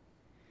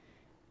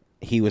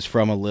 He was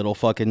from a little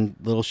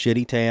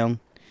shitty town.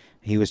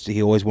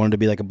 He always wanted to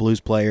be like a blues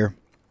player.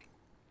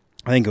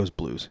 I think it was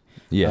blues.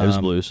 Yeah, it was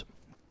blues.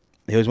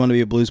 He always wanted to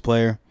be a blues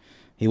player.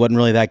 He wasn't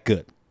really that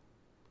good.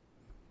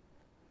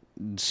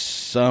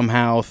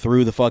 Somehow,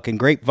 through the fucking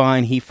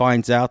grapevine, he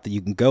finds out that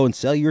you can go and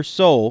sell your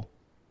soul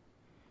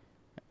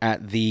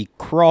at the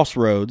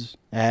crossroads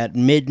at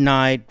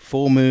midnight,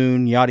 full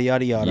moon, yada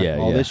yada yada, Yeah,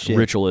 all yeah. this shit.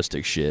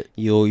 Ritualistic shit.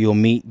 You'll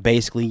meet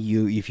basically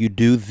if you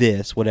do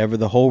this, whatever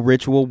the whole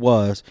ritual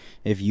was.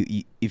 If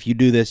you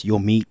do this, you'll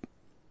meet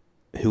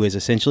who is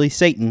essentially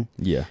Satan.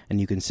 Yeah.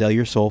 And you can sell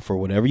your soul for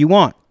whatever you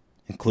want,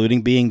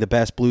 including being the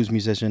best blues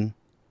musician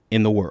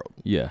in the world.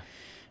 Yeah.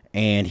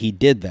 And he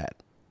did that.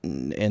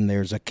 And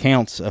there's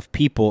accounts of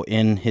people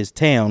in his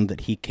town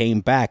that he came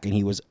back and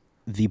he was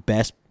the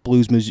best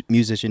blues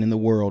musician in the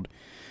world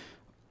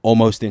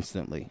almost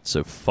instantly.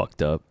 So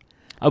fucked up.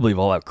 I believe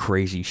all that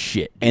crazy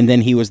shit. And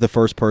then he was the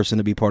first person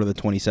to be part of the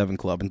 27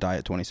 Club and die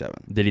at 27.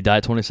 Did he die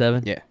at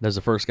 27? Yeah. That's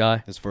the first guy?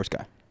 That's the first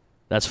guy.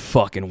 That's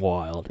fucking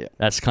wild. Yeah.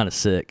 That's kind of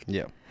sick.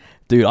 Yeah.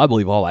 Dude, I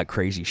believe all that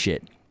crazy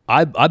shit.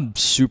 I'm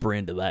super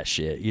into that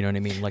shit. You know what I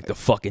mean? Like the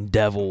fucking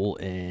devil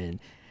and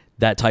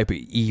that type of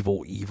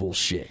evil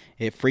shit.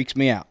 It freaks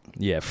me out.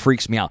 Yeah, it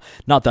freaks me out.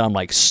 Not that I'm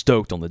like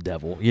stoked on the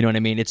devil. You know what I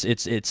mean?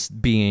 It's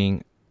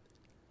being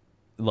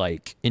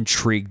like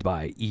intrigued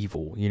by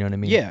evil. You know what I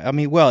mean? Yeah, I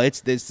mean, well,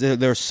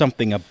 there's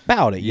something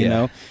about it, you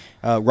Yeah.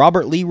 know.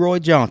 Robert Leroy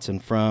Johnson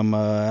from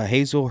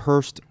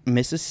Hazelhurst,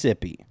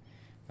 Mississippi,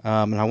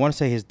 and I want to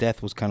say his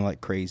death was kind of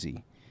like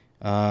crazy.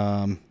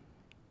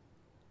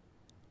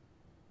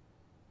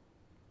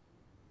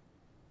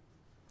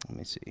 Let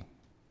me see.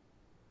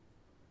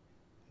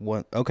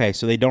 Okay,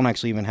 so they don't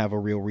actually even have a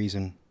real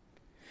reason.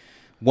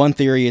 One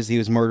theory is he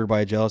was murdered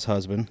by a jealous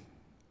husband,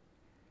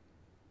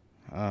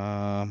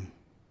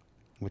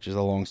 which is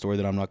a long story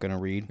that I'm not going to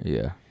read.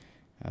 Yeah.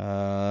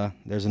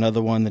 There's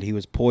another one that he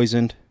was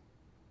poisoned.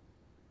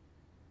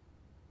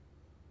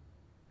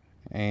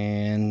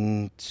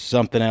 And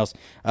something else.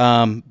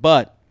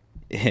 But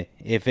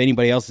if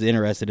anybody else is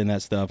interested in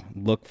that stuff,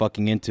 look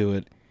fucking into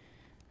it.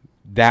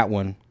 That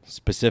one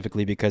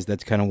specifically, because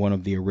that's kind of one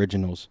of the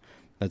originals.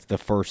 That's the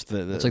first.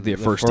 It's like the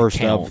first of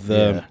account,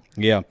 the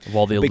of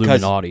all the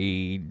Because-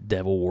 Illuminati,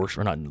 devil worship,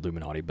 or not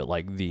Illuminati, but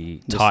like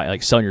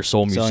like selling your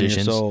soul Selling your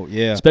musicians, soul,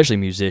 yeah. especially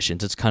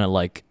musicians. It's kind of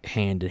like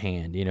hand to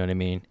hand. You know what I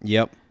mean?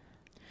 Yep.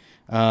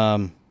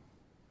 Damn,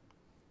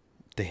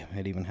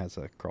 it even has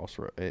a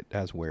crossroad. It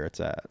has where it's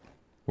at.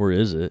 Where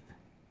is it?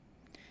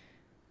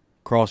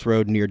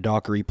 Crossroad near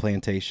Dockery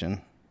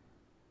Plantation.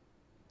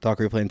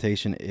 Dockery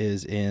Plantation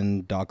is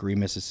in Dockery,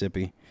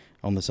 Mississippi,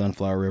 on the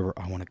Sunflower River.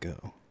 I want to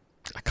go.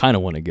 I kind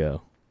of want to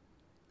go.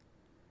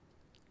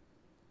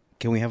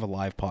 Can we have a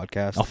live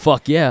podcast Oh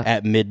fuck yeah!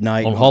 at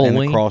midnight On in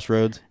Halloween? the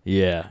Crossroads?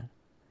 Yeah.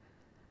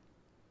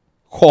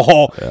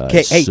 Oh, I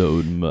okay, hey,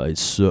 sold my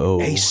soul.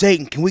 hey,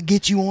 Satan, can we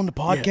get you on the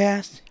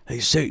podcast? Hey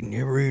Satan,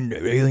 you ever eaten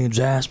an alien's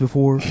ass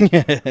before?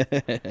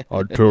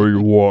 I tell you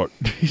what.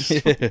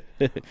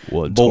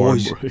 One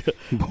Boys. time,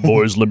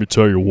 boys, let me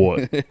tell you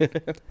what.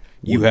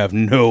 You have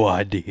no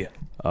idea.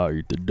 I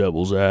eat the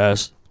devil's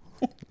ass.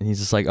 And he's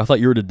just like, I thought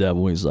you were the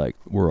devil. And he's like,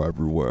 we're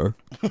everywhere.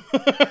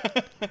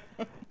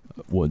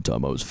 One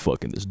time I was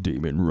fucking this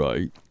demon,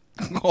 right?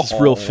 It's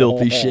real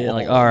filthy shit.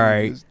 Like, all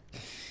right.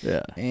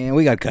 Yeah. And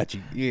we got to cut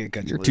you. You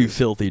gotta cut You're you too loose.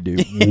 filthy,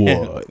 dude.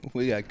 What?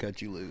 We got to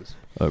cut you loose.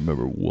 I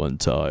remember one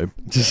time.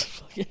 Just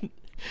fucking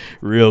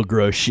real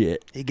gross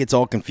shit. He gets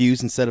all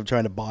confused. Instead of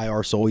trying to buy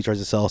our soul, he tries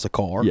to sell us a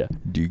car. Yeah.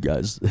 Do you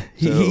guys...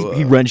 So,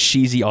 he runs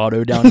Sheezy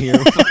Auto down here.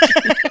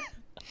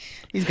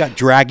 He's got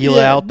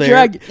Dragula out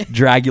there.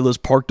 Dragula's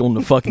parked on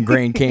the fucking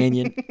Grand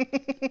Canyon.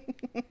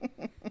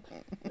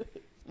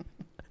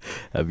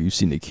 Have you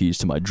seen the keys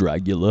to my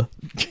Dragula?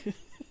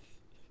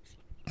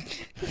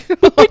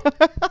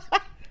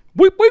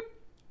 Whip, whip.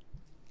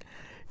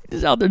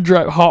 He's out there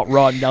driving hot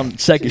rodding down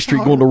 2nd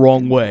Street going the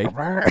wrong way.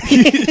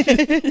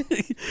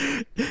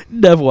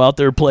 Devil out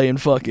there playing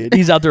fucking.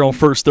 He's out there on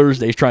First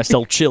Thursdays trying to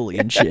sell chili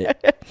and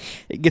shit.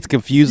 It gets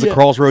confused. The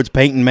Crossroads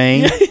Paint in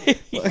Maine.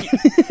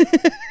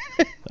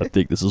 I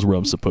think this is where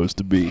I'm supposed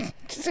to be.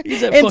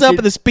 He's Ends up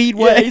at the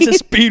Speedway. Yeah, he's at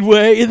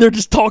Speedway, and they're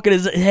just talking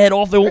his head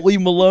off. They won't leave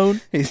him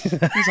alone. He's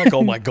like,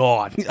 "Oh my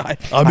god,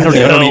 I'm in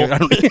hell.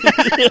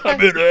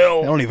 I'm in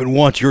hell. I don't even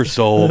want your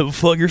soul.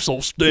 Fuck, your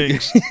soul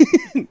stinks."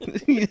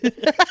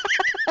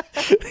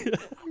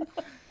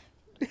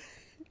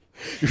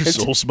 Your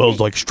soul smells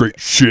like straight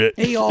shit.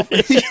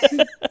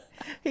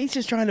 He's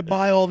just trying to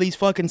buy all these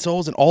fucking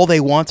souls, and all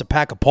they want's a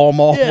pack of Pall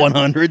Mall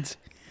 100s.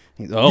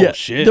 Oh,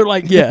 shit. They're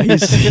like, yeah.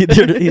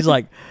 He's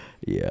like,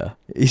 yeah.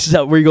 He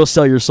said, where you gonna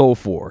sell your soul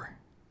for?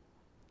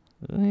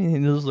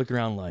 And he'll just look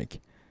around like,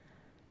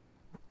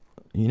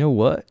 you know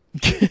what?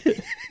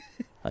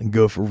 I can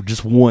go for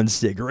just one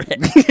cigarette.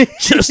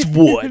 Just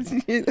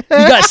one. You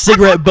got a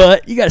cigarette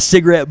butt? You got a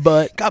cigarette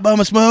butt? Got bum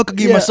a smoke? I'll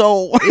give you my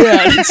soul.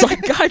 Yeah. It's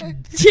like, God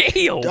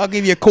damn. I'll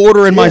give you a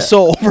quarter in my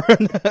soul.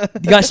 You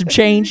got some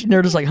change? And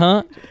they're just like,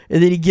 huh?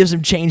 And then he gives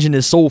him change in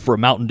his soul for a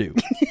Mountain Dew.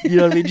 You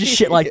know what I mean? Just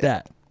shit like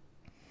that.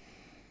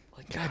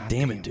 Like, God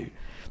damn it, dude.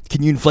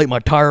 Can you inflate my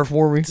tire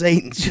for me?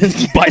 Satan's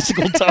just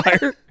Bicycle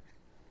tire.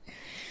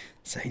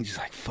 Satan's just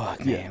like,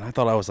 fuck, man. I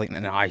thought I was like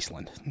in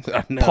Iceland.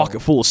 No.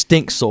 Pocket full of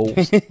stink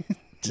souls.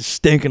 Just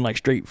stinking like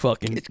straight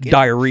fucking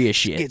diarrhea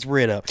shit. Gets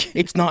rid of.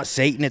 It's not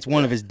Satan. It's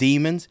one of his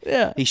demons.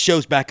 Yeah. He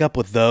shows back up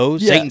with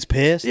those. Yeah. Satan's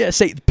pissed. Yeah,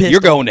 Satan's pissed.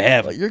 You're going to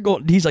heaven. You're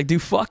going. He's like,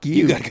 dude, fuck you.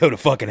 You got to go to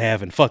fucking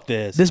heaven. Fuck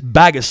this. This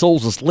bag of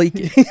souls is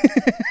leaking.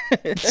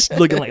 It's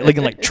looking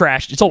like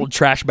trash. It's all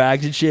trash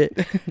bags and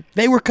shit.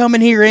 They were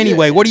coming here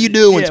anyway. What are you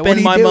doing?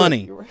 Spending my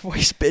money. Why are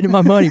you spending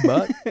my money,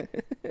 bud?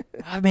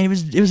 I mean,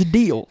 it was a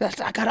deal.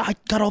 I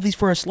got all these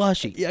for a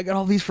slushie. Yeah, I got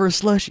all these for a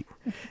slushie.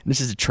 And this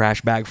is a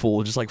trash bag full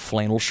of just like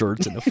flannel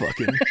shirts and a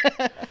fucking.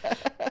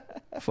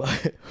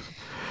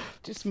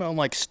 Just smelling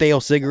like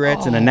stale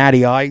cigarettes and a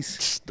natty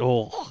ice.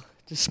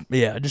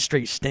 Just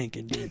straight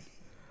stinking, dude.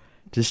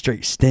 Just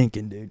straight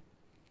stinking, dude.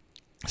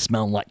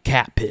 Smelling like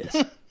cat piss.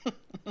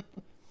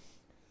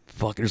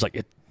 Fuck, there's like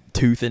a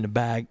tooth in the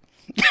bag.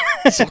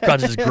 It's all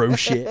kinds of this gross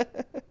shit.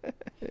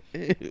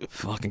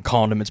 Fucking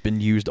condoment's been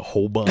used a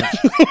whole bunch.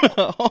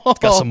 It's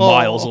got some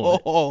miles on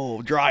it.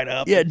 Oh, dried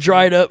up. Yeah,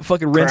 dried up,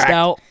 fucking rinsed Cracked.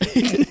 out.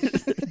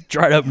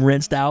 Dried up and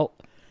rinsed out.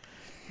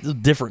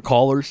 Different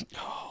collars.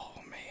 Oh,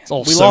 man.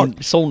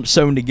 It's all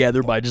sewn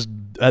together by just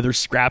other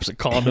scraps of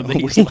condom that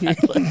he's like,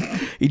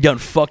 he done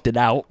fucked it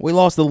out. We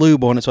lost the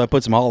lube on it, so I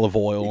put some olive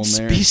oil in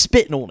there. He's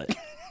spitting on it.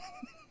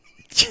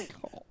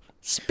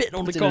 Spitting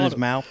on the It's in his condom.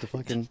 mouth to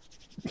fucking...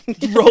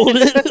 Rolling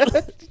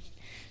it.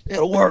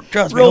 It'll work,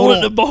 trust me.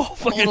 Rolling the ball.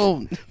 Fucking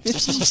Hold on.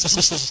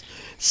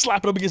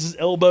 slap it up against his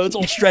elbow. It's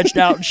all stretched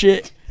out and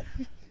shit.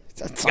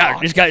 He's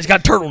got a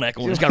turtleneck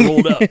on. He's got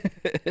rolled up.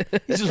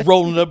 He's just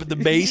rolling it up at the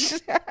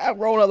base.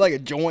 Rolling up like a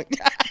joint.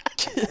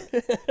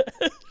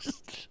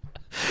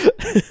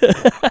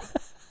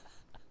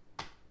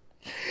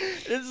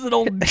 This is an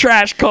old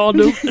trash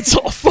condom. It's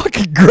all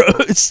fucking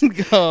gross.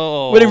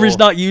 Oh. Whenever he's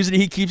not using it,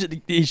 he keeps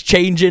it. He's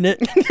changing it.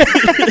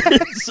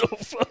 It's so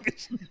fucking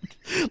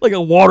like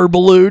a water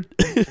balloon.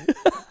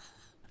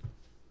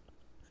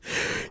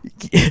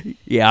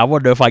 Yeah, I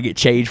wonder if I get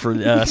changed for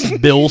some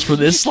bills for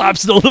this.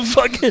 Slaps it on the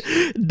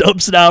fucking,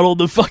 dumps it out on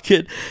the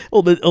fucking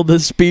on the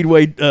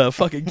Speedway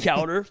fucking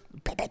counter.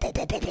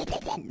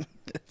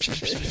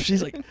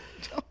 She's like,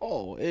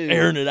 Oh, ew.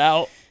 airing it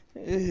out.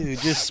 Ew,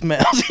 just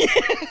smells.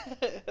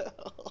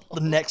 The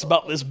neck's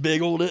about this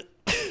big on it.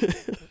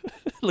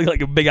 Look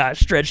like a big eye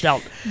stretched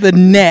out. The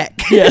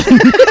neck. Yeah.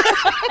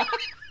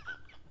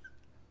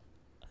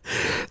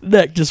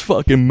 Neck just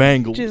fucking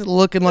mangled. Just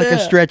looking like a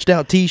stretched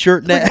out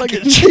t-shirt neck. like a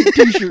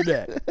t-shirt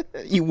neck.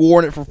 You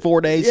worn it for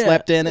 4 days,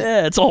 slept in it.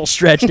 Yeah, it's all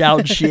stretched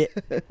out and shit.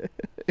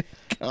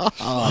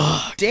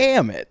 Oh,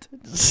 damn it.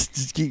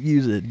 Just keep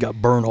using it.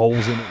 Got burn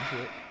holes in it and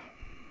shit.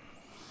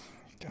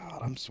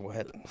 God, I'm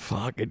sweating.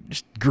 Fucking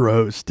just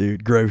gross,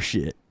 dude. Gross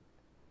shit.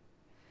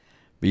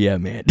 But yeah,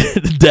 man.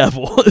 The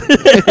devil.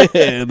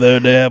 The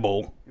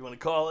devil. You want to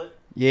call it?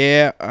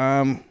 Yeah,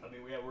 I mean,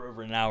 we're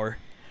over an hour.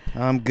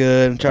 I'm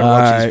good. I'm trying to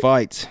watch All these right.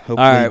 fights. Hopefully,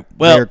 All right.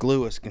 Well, Derek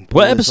Lewis can pull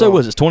What this episode off.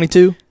 was this?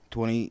 22?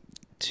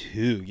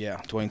 22. Yeah,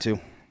 22.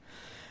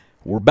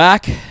 We're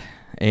back,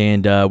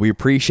 and we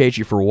appreciate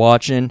you for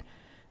watching.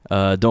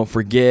 Don't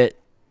forget,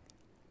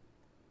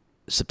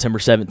 September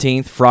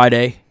 17th,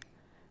 Friday,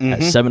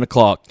 at 7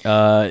 o'clock.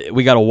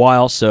 We got a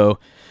while, so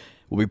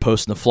we'll be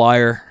posting the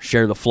flyer.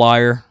 Share the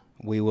flyer.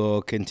 We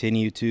will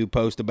continue to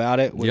post about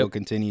it. We Yep. will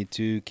continue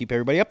to keep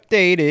everybody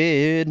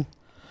updated.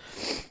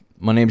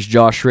 My name's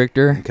Josh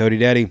Richter. Cody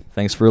Daddy.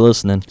 Thanks for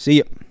listening. See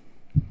ya.